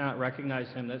not recognize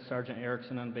him, that's Sergeant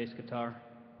Erickson on bass guitar,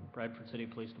 Bradford City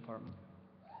Police Department.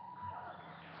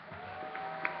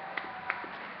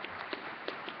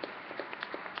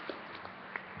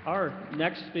 Our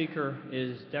next speaker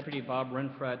is Deputy Bob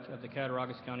Renfret of the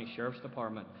Cattaraugus County Sheriff's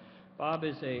Department. Bob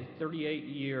is a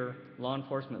 38-year law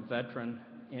enforcement veteran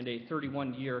and a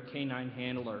 31-year K-9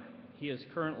 handler. He is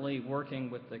currently working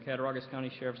with the Cattaraugus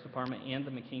County Sheriff's Department and the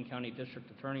McKean County District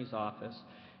Attorney's Office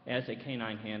as a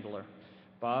K-9 handler.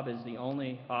 Bob is the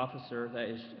only officer that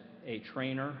is a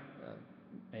trainer,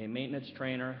 a maintenance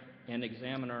trainer, and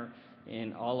examiner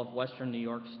in all of Western New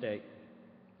York State.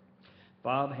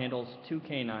 Bob handles 2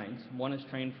 K-9s. One is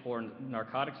trained for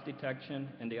narcotics detection,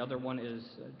 and the other one is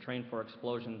trained for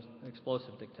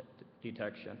explosive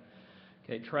detection.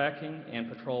 Okay, tracking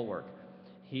and patrol work.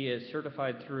 He is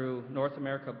certified through North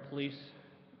America Police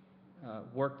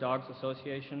Work Dogs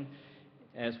Association,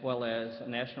 as well as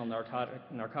National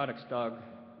Narcotics Dog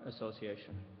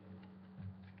Association.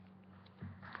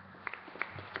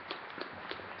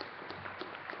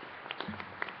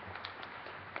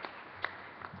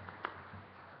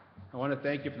 I want to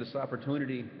thank you for this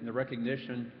opportunity and the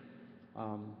recognition.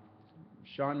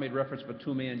 Sean made reference to a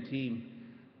two-man team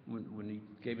when he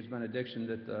gave his benediction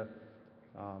that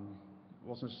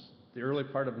well, since the early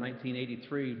part of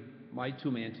 1983, my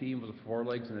two-man team was a 4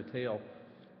 legs and a tail.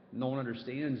 No one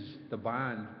understands the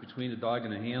bond between a dog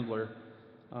and a handler.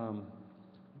 I'll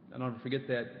never forget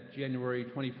that January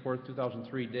 24th,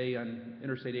 2003 day on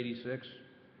Interstate 86,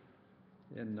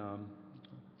 and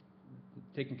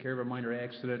taking care of a minor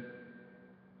accident.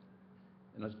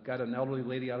 And I got an elderly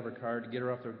lady out of her car to get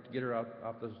her off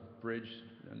the bridge,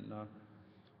 and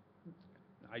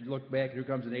I looked back, here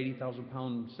comes an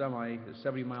 80,000-pound semi at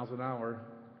 70 miles an hour,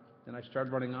 and I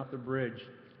started running off the bridge,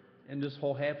 and this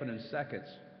whole happened in seconds.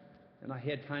 And I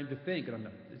had time to think, and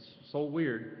it's so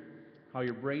weird how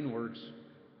your brain works.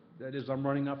 That is, I'm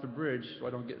running off the bridge so I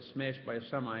don't get smashed by a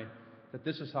semi, that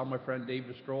this is how my friend Dave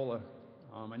Destrola,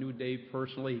 I knew Dave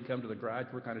personally. He came to the garage,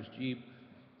 work on his Jeep,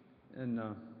 and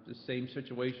the same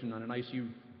situation on an icy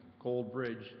cold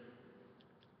bridge.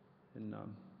 And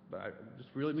but it just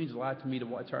really means a lot to me to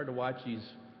watch. It's hard to watch these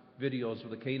videos of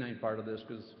the canine part of this,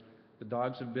 because the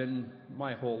dogs have been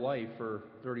my whole life for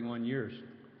 31 years.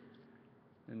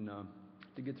 And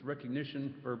to get the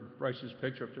recognition for Bryce's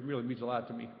picture, it really means a lot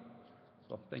to me.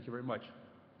 So thank you very much.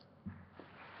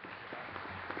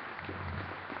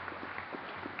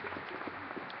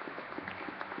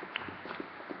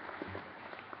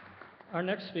 Our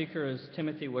next speaker is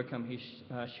Timothy Wickham. He's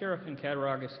sheriff in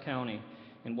Cattaraugus County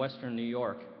in Western New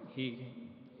York. He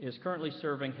is currently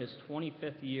serving his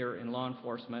 25th year in law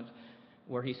enforcement,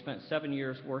 where he spent 7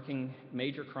 years working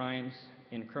major crimes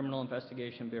in Criminal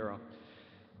Investigation Bureau.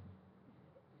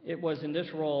 It was in this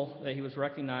role that he was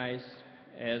recognized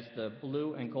as the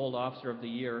Blue and Gold Officer of the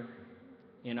Year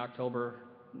in October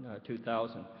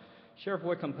 2000. Sheriff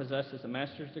Wickham possesses a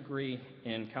master's degree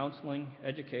in counseling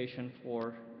education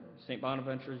for St.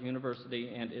 Bonaventure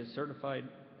University and is certified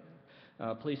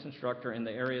police instructor in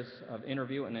the areas of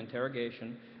interview and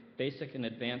interrogation, basic and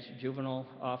advanced juvenile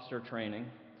officer training,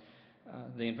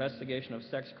 the investigation of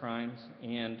sex crimes,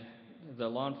 and the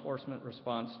law enforcement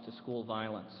response to school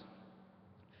violence.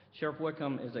 Sheriff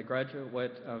Wickham is a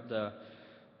graduate of the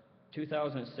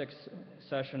 2006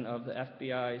 session of the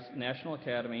FBI's National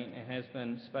Academy and has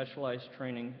been specialized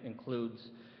training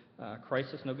includes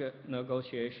crisis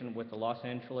negotiation with the Los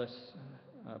Angeles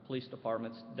Police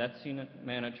Department's death scene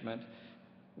management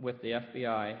with the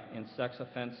FBI and sex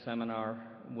offense seminar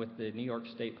with the New York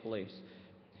State Police.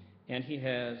 And he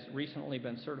has recently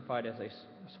been certified as a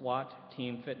SWAT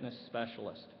team fitness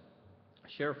specialist.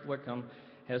 Sheriff Wickham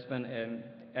has been an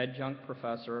adjunct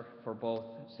professor for both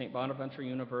St. Bonaventure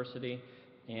University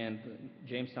and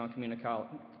Jamestown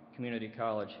Community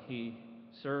College. He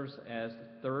serves as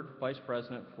the 3rd Vice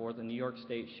President for the New York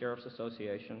State Sheriff's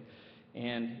Association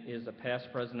and is a past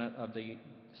president of the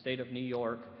State of New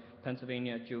York,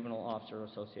 Pennsylvania Juvenile Officer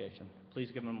Association. Please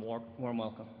give him a warm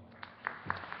welcome.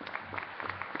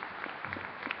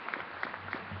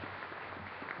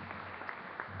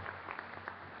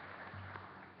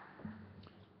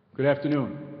 Good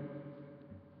afternoon.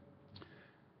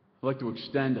 I'd like to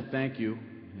extend a thank you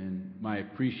and my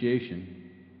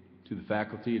appreciation to the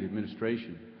faculty and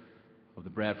administration of the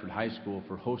Bradford High School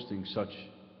for hosting such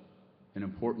an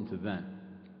important event,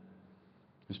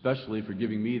 especially for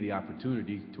giving me the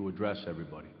opportunity to address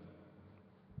everybody.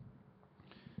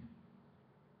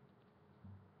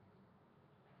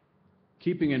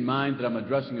 Keeping in mind that I'm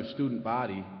addressing a student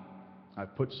body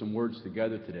I've put some words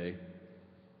together today,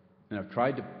 and I've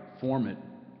tried to form it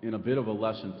in a bit of a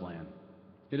lesson plan.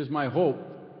 It is my hope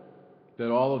that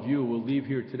all of you will leave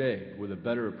here today with a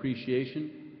better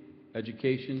appreciation,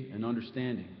 education, and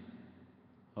understanding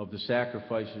of the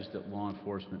sacrifices that law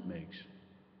enforcement makes.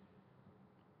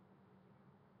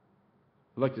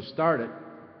 I'd like to start it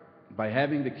by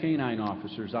having the canine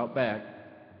officers out back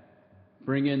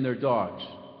bring in their dogs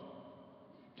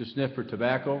to sniff for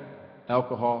tobacco,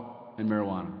 alcohol, and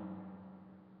marijuana.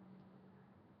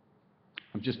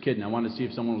 I'm just kidding. I wanted to see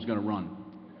if someone was going to run.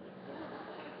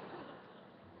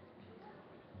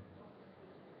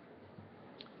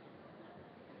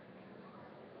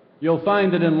 You'll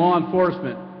find that in law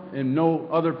enforcement, in no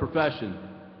other profession,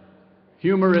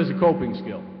 humor is a coping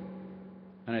skill.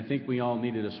 And I think we all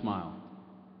needed a smile.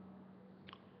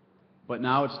 But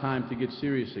now it's time to get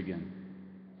serious again.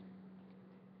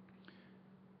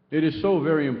 It is so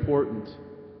very important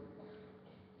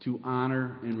to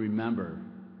honor and remember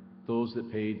those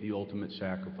that paid the ultimate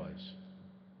sacrifice.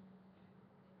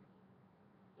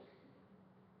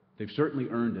 They've certainly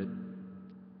earned it.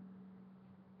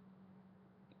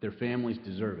 Their families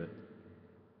deserve it.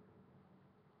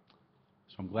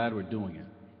 So I'm glad we're doing it.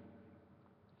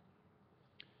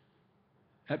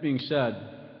 That being said,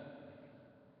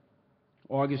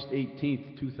 August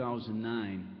 18th,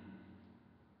 2009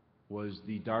 was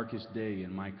the darkest day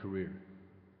in my career.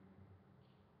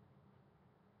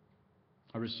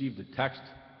 I received a text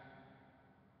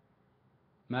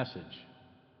message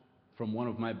from one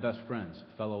of my best friends,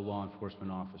 a fellow law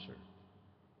enforcement officer.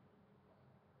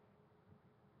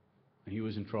 And he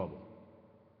was in trouble.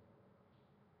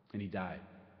 And he died.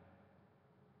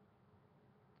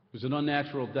 It was an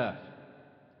unnatural death,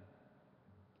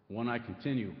 one I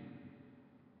continue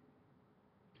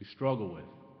to struggle with.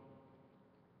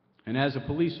 And as a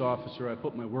police officer, I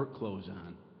put my work clothes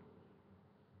on.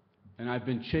 And I've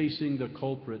been chasing the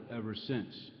culprit ever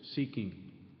since, seeking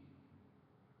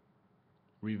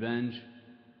revenge,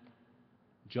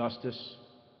 justice,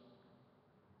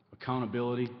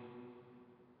 accountability.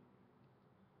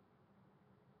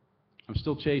 I'm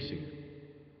still chasing it.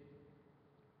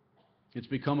 It's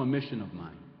become a mission of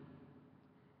mine.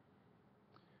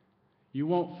 You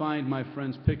won't find my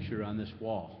friend's picture on this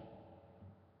wall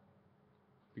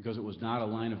because it was not a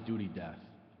line of duty death.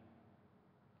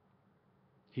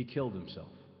 He killed himself.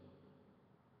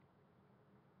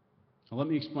 Now let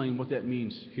me explain what that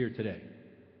means here today.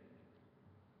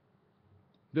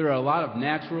 There are a lot of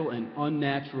natural and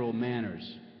unnatural manners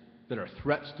that are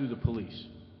threats to the police.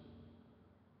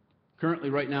 Currently,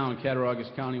 right now in Cattaraugus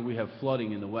County, we have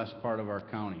flooding in the west part of our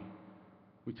county.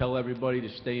 We tell everybody to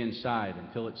stay inside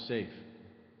until it's safe.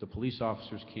 The police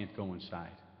officers can't go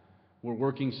inside. We're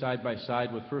working side by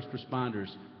side with first responders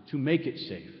to make it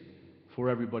safe for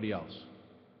everybody else.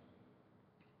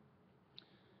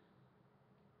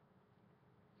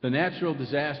 The natural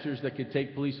disasters that could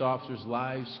take police officers'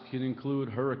 lives can include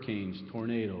hurricanes,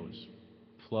 tornadoes,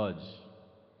 floods,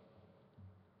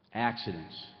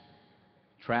 accidents,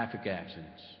 traffic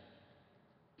accidents,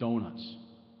 donuts.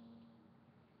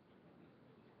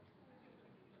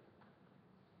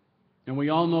 And we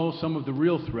all know some of the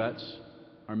real threats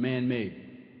are man-made.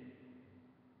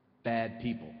 Bad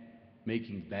people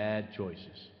making bad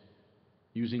choices,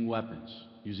 using weapons,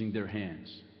 using their hands,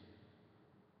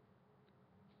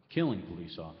 killing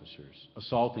police officers,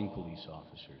 assaulting police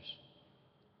officers.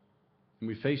 And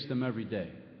we face them every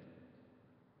day.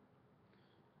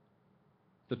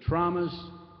 The traumas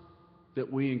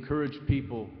that we encourage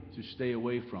people to stay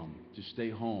away from, to stay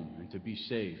home, and to be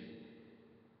safe,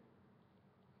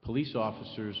 police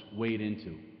officers wade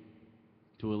into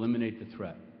to eliminate the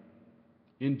threat.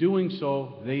 In doing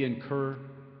so, they incur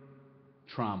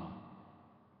trauma,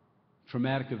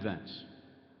 traumatic events.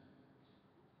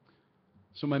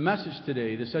 So my message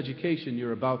today, this education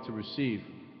you're about to receive,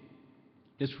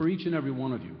 is for each and every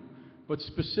one of you, but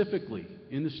specifically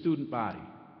in the student body.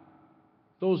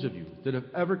 Those of you that have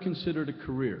ever considered a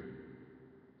career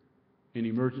in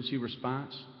emergency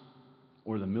response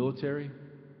or the military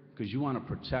because you want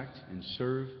to protect and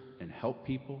serve and help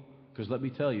people, because let me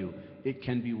tell you, it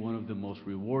can be one of the most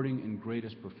rewarding and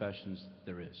greatest professions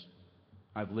there is.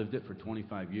 I've lived it for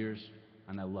 25 years,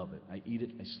 and I love it. I eat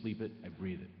it, I sleep it, I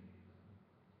breathe it.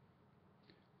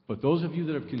 But those of you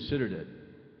that have considered it,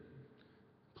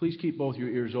 please keep both your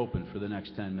ears open for the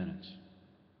next 10 minutes.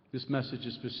 This message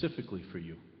is specifically for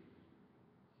you,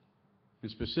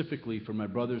 and specifically for my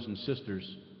brothers and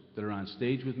sisters that are on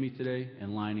stage with me today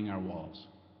and lining our walls.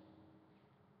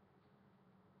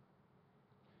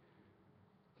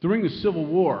 During the Civil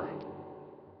War,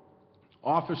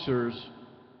 officers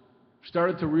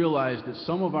started to realize that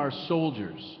some of our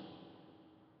soldiers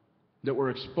that were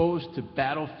exposed to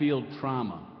battlefield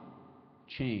trauma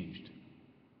changed.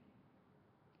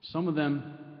 Some of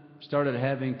them started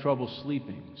having trouble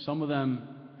sleeping. Some of them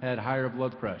had higher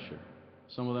blood pressure.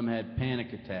 Some of them had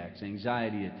panic attacks,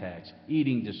 anxiety attacks,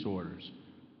 eating disorders.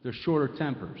 They're shorter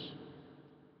tempers.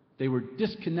 They were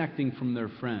disconnecting from their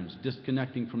friends,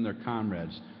 disconnecting from their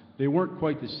comrades. They weren't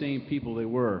quite the same people they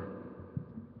were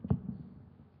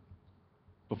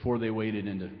before they waded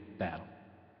into battle.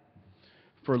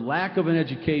 For lack of an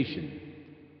education,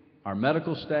 our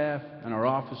medical staff and our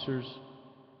officers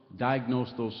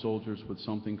diagnosed those soldiers with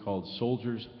something called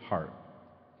soldier's heart,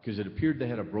 because it appeared they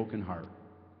had a broken heart.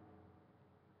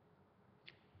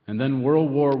 And then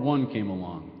World War I came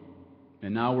along,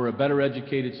 and now we're a better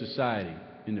educated society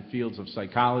in the fields of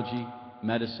psychology,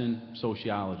 medicine,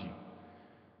 sociology.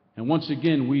 And once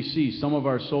again, we see some of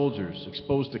our soldiers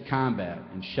exposed to combat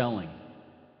and shelling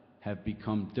have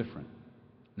become different.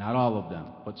 Not all of them,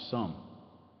 but some.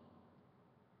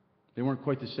 They weren't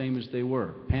quite the same as they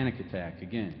were. Panic attack,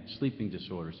 again, sleeping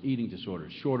disorders, eating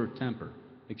disorders, shorter temper,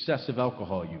 excessive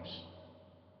alcohol use.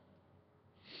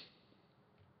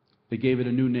 They gave it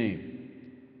a new name.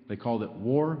 They called it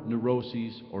war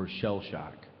neuroses or shell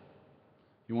shock.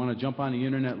 You want to jump on the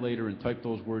internet later and type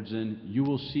those words in, you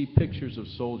will see pictures of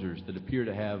soldiers that appear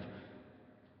to have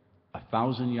a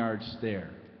 1,000-yard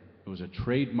stare. It was a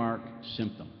trademark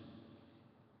symptom.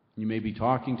 You may be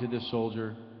talking to this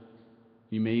soldier,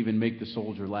 you may even make the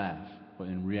soldier laugh, but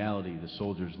in reality, the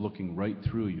soldier's looking right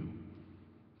through you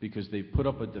because they've put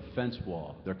up a defense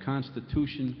wall. Their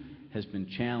constitution has been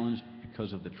challenged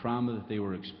because of the trauma that they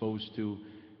were exposed to,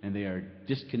 and they are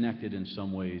disconnected in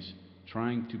some ways,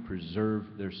 trying to preserve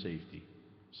their safety,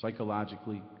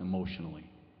 psychologically, emotionally.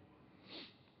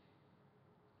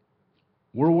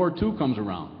 World War II comes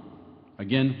around.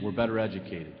 Again, we're better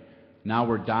educated. Now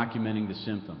we're documenting the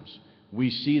symptoms. We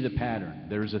see the pattern.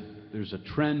 There's a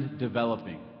trend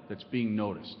developing that's being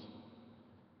noticed.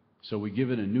 So we give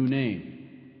it a new name,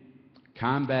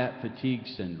 combat fatigue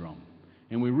syndrome.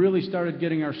 And we really started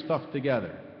getting our stuff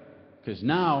together, because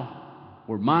now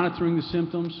we're monitoring the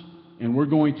symptoms and we're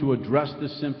going to address the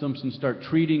symptoms and start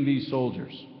treating these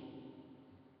soldiers.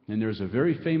 And there's a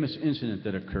very famous incident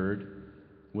that occurred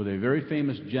with a very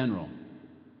famous general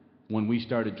when we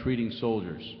started treating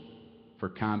soldiers for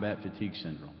combat fatigue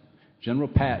syndrome. General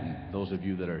Patton, those of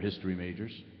you that are history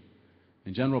majors,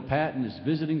 and General Patton is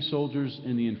visiting soldiers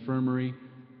in the infirmary,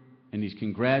 and he's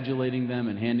congratulating them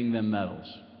and handing them medals.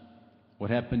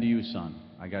 What happened to you, son?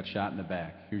 I got shot in the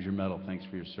back. Here's your medal. Thanks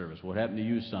for your service. What happened to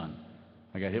you, son?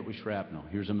 I got hit with shrapnel.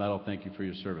 Here's a medal. Thank you for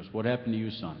your service. What happened to you,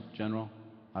 son? General,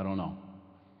 I don't know.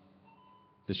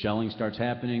 The shelling starts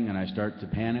happening, and I start to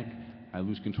panic. I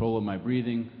lose control of my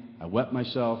breathing. I wet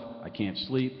myself. I can't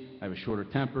sleep. I have a shorter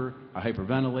temper. I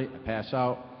hyperventilate. I pass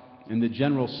out. And the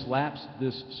general slaps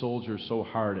this soldier so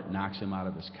hard it knocks him out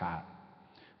of his cot.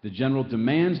 The general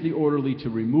demands the orderly to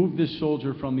remove this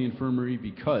soldier from the infirmary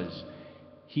because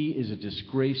he is a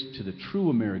disgrace to the true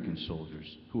American soldiers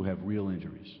who have real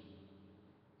injuries.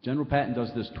 General Patton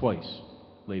does this twice,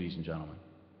 ladies and gentlemen.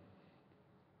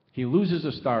 He loses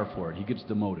a star for it. He gets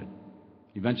demoted.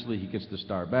 Eventually, he gets the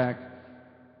star back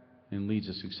and leads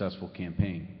a successful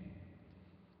campaign.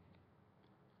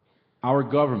 Our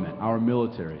government, our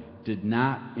military, did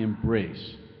not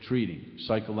embrace treating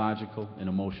psychological and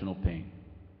emotional pain.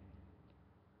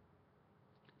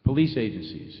 Police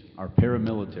agencies are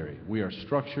paramilitary. We are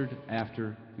structured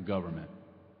after the government.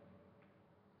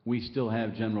 We still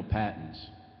have General Pattons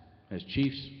as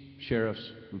chiefs, sheriffs,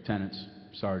 lieutenants,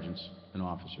 sergeants, and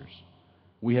officers.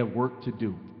 We have work to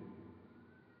do.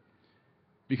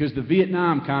 Because the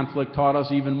Vietnam conflict taught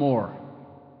us even more.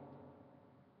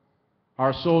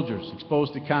 Our soldiers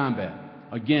exposed to combat,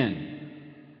 again,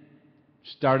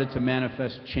 started to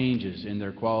manifest changes in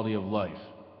their quality of life.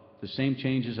 The same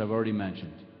changes I've already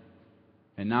mentioned.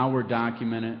 And now we're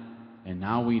documenting it, and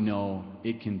now we know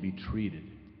it can be treated.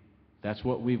 That's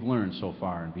what we've learned so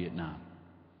far in Vietnam.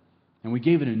 And we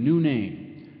gave it a new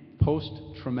name,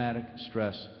 post-traumatic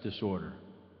stress disorder.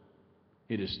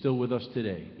 It is still with us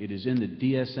today. It is in the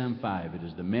DSM-5. It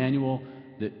is the manual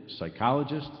that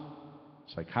psychologists,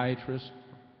 psychiatrists,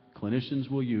 clinicians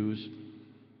will use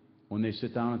when they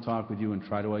sit down and talk with you and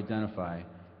try to identify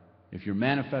if you're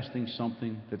manifesting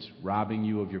something that's robbing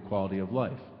you of your quality of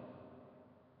life.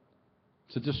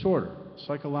 It's a disorder,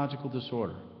 psychological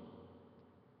disorder.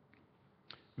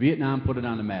 Vietnam put it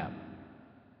on the map.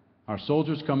 Our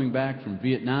soldiers coming back from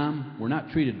Vietnam were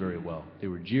not treated very well. They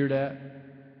were jeered at.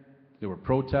 There were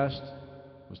protests.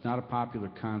 It was not a popular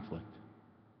conflict.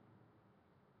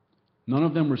 None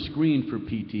of them were screened for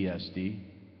PTSD,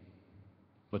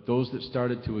 but those that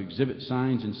started to exhibit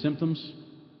signs and symptoms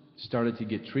started to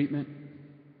get treatment,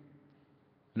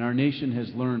 and our nation has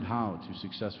learned how to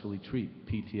successfully treat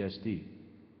PTSD.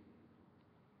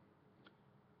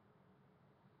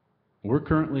 We're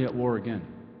currently at war again,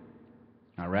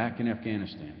 Iraq and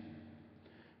Afghanistan.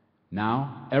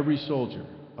 Now, every soldier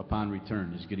upon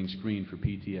return is getting screened for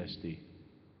PTSD.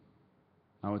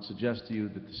 I would suggest to you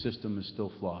that the system is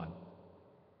still flawed.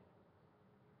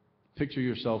 Picture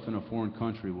yourself in a foreign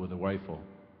country with a rifle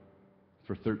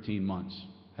for 13 months,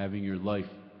 having your life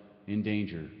in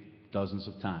danger dozens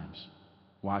of times,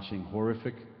 watching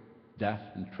horrific death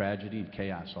and tragedy and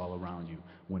chaos all around you,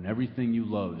 when everything you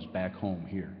love is back home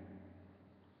here.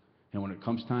 And when it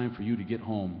comes time for you to get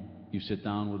home, you sit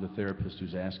down with a therapist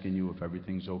who's asking you if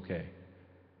everything's okay.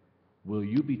 Will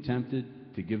you be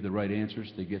tempted to give the right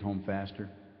answers to get home faster?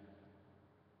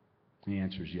 The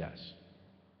answer is yes.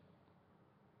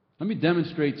 Let me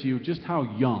demonstrate to you just how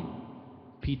young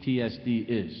PTSD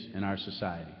is in our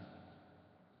society.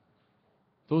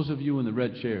 Those of you in the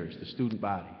red chairs, the student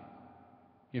body,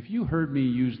 if you heard me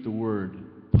use the word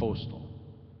postal,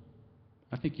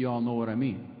 I think you all know what I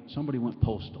mean. Somebody went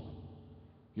postal.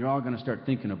 You're all going to start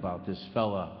thinking about this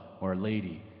fella or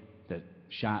lady that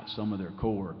shot some of their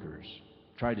coworkers,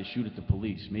 tried to shoot at the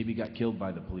police, maybe got killed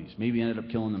by the police, maybe ended up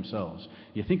killing themselves.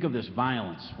 You think of this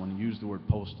violence when you use the word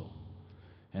postal.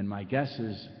 And my guess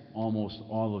is almost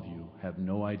all of you have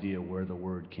no idea where the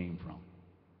word came from.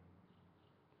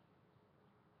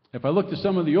 If I look to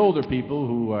some of the older people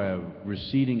who have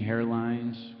receding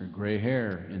hairlines or gray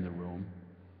hair in the room,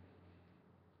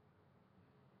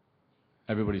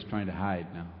 everybody's trying to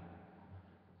hide now.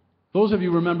 Those of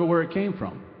you remember where it came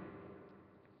from.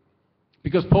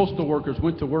 Because postal workers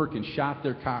went to work and shot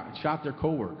their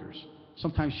coworkers,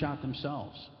 sometimes shot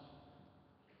themselves.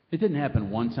 It didn't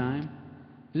happen one time.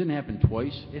 It didn't happen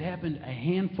twice. It happened a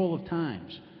handful of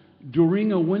times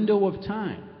during a window of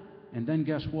time. And then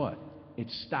guess what? It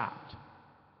stopped.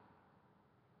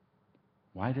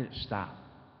 Why did it stop?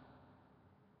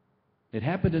 It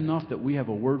happened enough that we have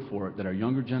a word for it that our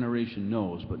younger generation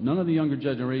knows, but none of the younger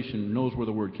generation knows where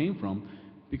the word came from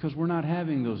because we're not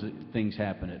having those things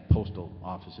happen at postal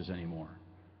offices anymore.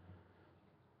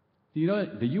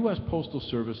 The U.S. Postal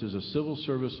Service is a civil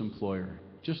service employer,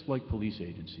 just like police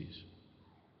agencies.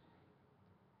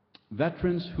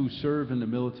 Veterans who serve in the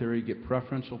military get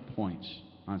preferential points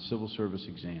on civil service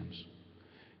exams.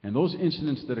 And those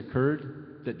incidents that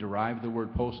occurred that derived the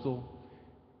word postal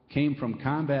came from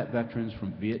combat veterans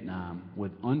from Vietnam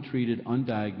with untreated,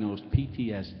 undiagnosed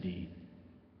PTSD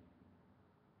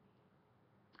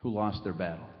who lost their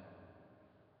battle.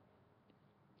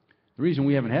 The reason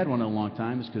we haven't had one in a long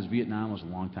time is because Vietnam was a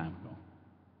long time ago.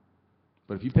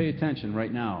 But if you pay attention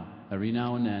right now, every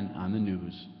now and then on the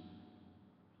news,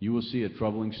 you will see a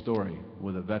troubling story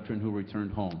with a veteran who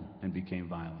returned home and became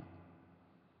violent.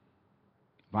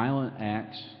 Violent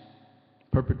acts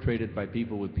perpetrated by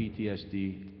people with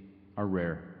PTSD are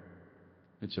rare.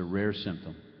 It's a rare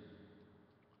symptom,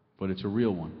 but it's a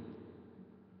real one.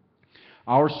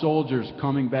 Our soldiers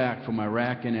coming back from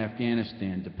Iraq and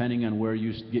Afghanistan, depending on where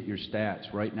you get your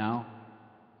stats right now,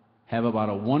 have about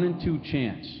a 1 in 2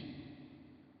 chance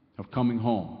of coming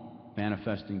home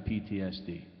manifesting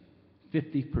PTSD.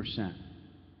 50%.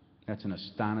 That's an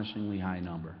astonishingly high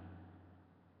number.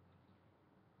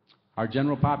 Our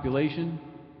general population,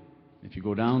 if you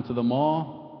go down to the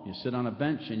mall, you sit on a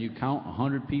bench and you count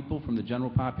 100 people from the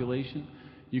general population,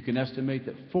 you can estimate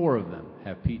that 4 of them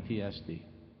have PTSD.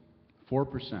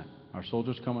 4%. Our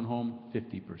soldiers coming home,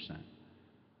 50%.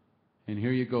 And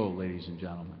here you go, ladies and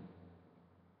gentlemen.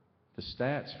 The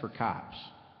stats for cops,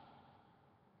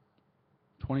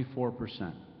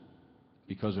 24%.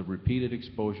 Because of repeated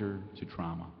exposure to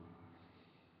trauma.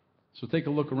 So take a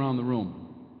look around the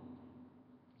room.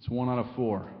 It's 1 out of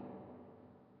 4.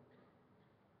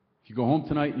 If you go home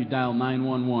tonight and you dial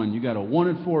 911, you got a 1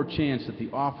 in 4 chance that the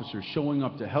officer showing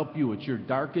up to help you at your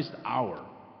darkest hour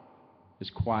is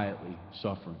quietly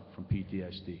suffering from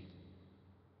PTSD,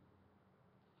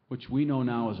 which we know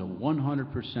now is a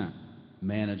 100%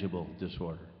 manageable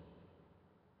disorder.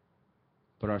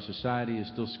 But our society is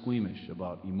still squeamish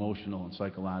about emotional and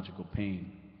psychological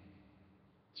pain,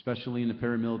 especially in the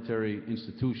paramilitary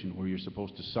institution where you're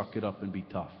supposed to suck it up and be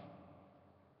tough.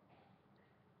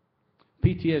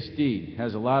 PTSD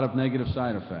has a lot of negative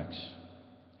side effects.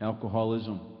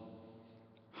 Alcoholism,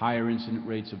 higher incident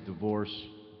rates of divorce,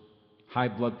 high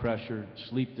blood pressure,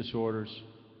 sleep disorders,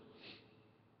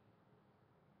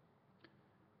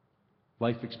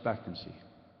 life expectancy.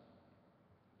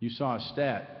 You saw a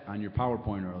stat on your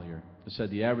PowerPoint earlier that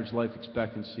said the average life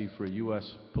expectancy for a U.S.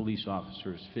 police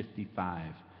officer is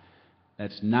 55.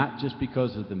 That's not just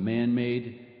because of the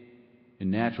man-made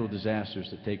and natural disasters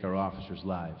that take our officers'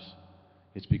 lives.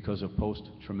 It's because of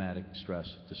post-traumatic stress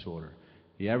disorder.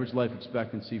 The average life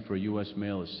expectancy for a U.S.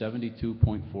 male is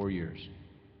 72.4 years.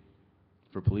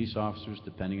 For police officers,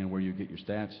 depending on where you get your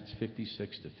stats, it's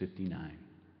 56 to 59.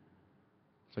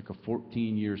 It's like a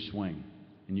 14-year swing.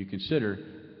 And you consider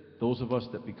those of us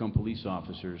that become police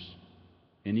officers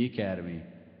in the academy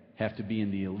have to be in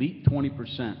the elite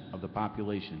 20% of the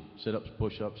population. Sit-ups,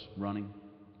 push-ups, running,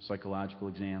 psychological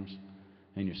exams.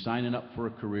 And you're signing up for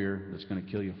a career that's going to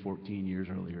kill you 14 years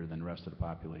earlier than the rest of the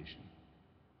population.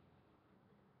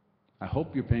 I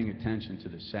hope you're paying attention to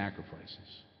the sacrifices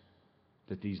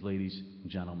that these ladies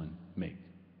and gentlemen make.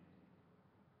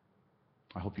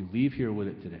 I hope you leave here with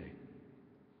it today.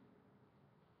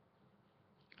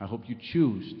 I hope you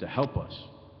choose to help us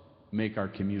make our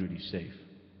community safe.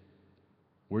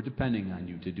 We're depending on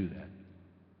you to do that.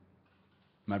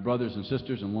 My brothers and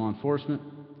sisters in law enforcement,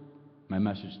 my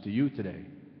message to you today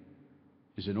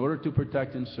is in order to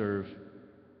protect and serve,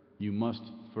 you must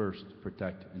first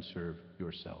protect and serve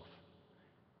yourself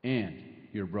and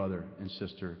your brother and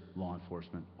sister law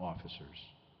enforcement officers.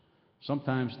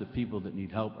 Sometimes the people that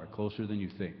need help are closer than you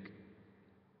think.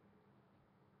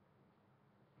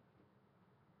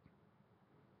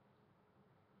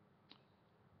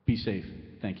 Be safe.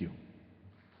 Thank you.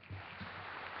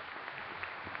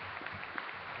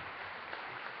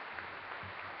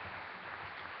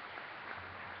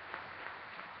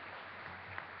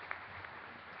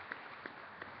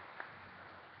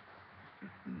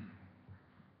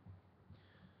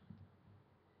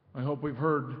 I hope we've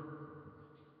heard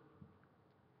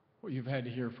what you've had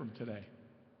to hear from today.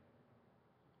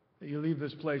 That you leave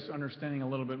this place understanding a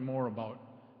little bit more about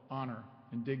honor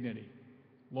and dignity,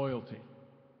 loyalty,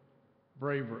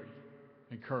 bravery,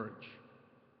 and courage.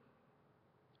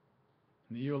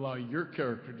 And that you allow your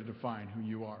character to define who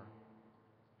you are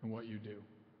and what you do.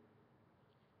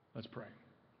 Let's pray.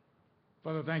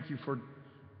 Father, thank you for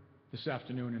this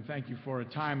afternoon, and thank you for a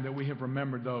time that we have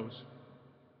remembered those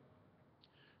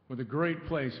with a great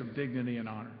place of dignity and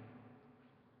honor.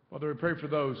 Father, we pray for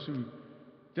those who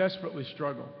desperately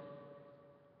struggle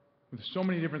with so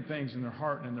many different things in their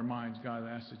heart and in their minds. God,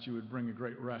 I ask that you would bring a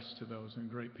great rest to those and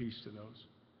great peace to those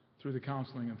through the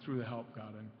counseling and through the help,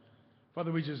 God. And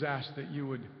Father, we just ask that you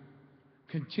would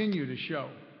continue to show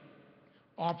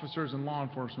officers and law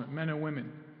enforcement, men and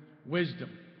women, wisdom,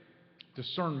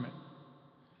 discernment.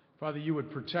 Father, you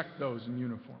would protect those in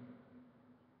uniform.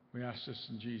 We ask this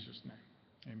in Jesus' name.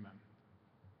 Amen.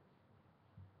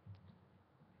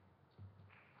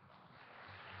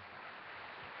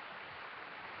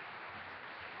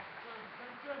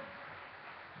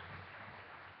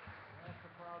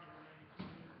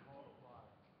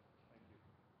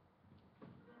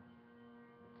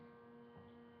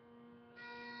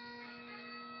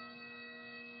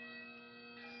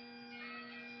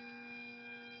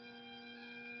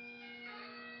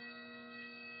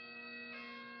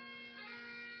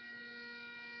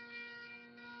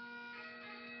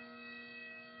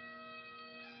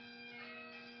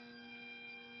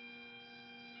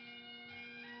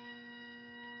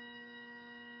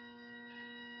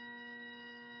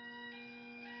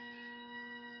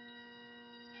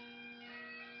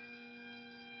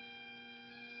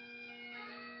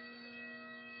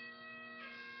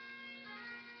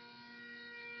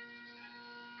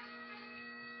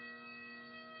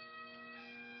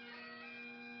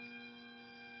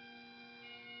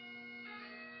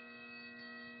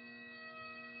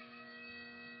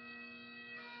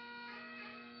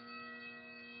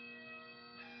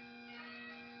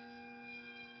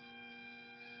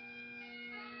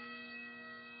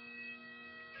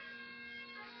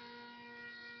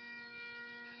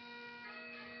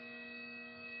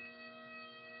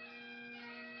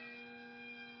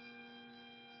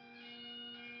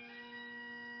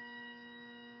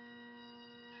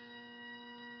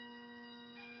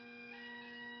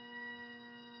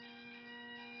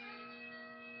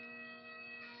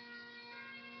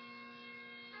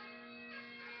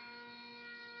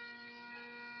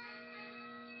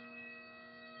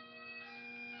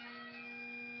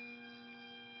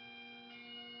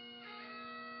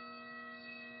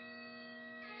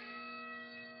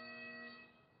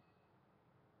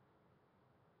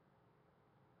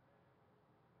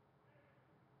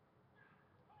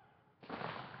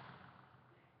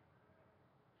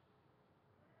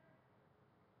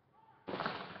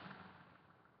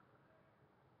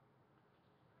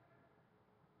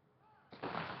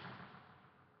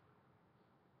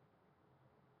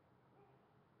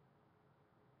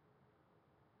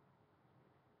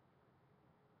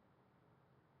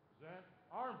 Men,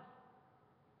 arms.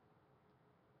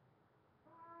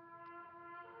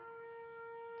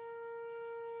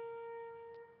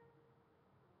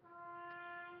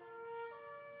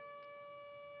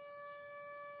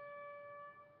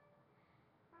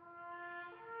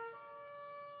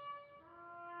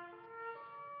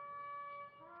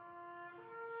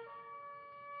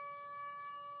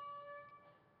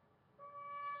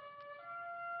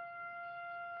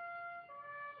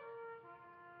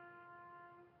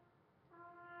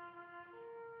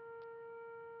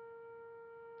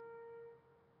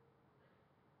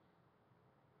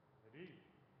 At ease.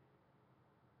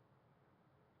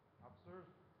 Officers,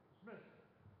 dismissed.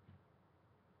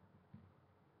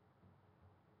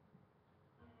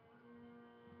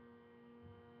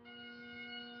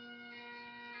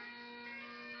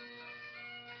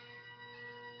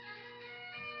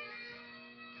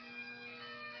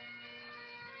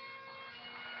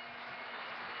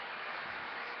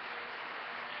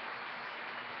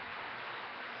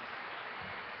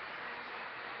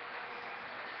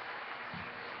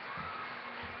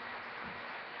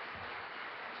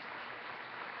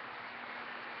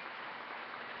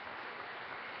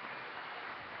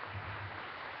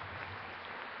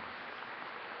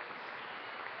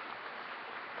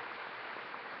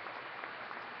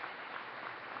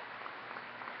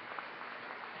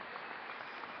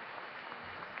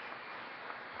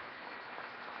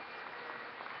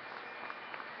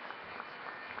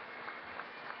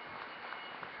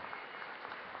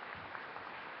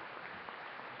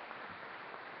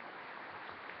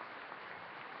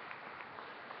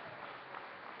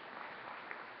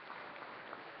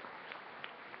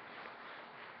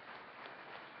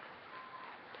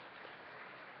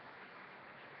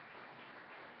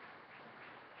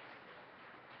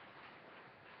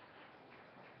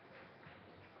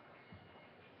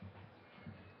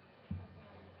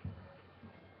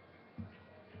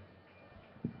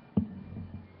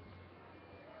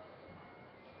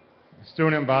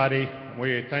 Student body,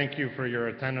 we thank you for your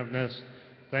attentiveness.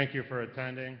 Thank you for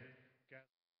attending.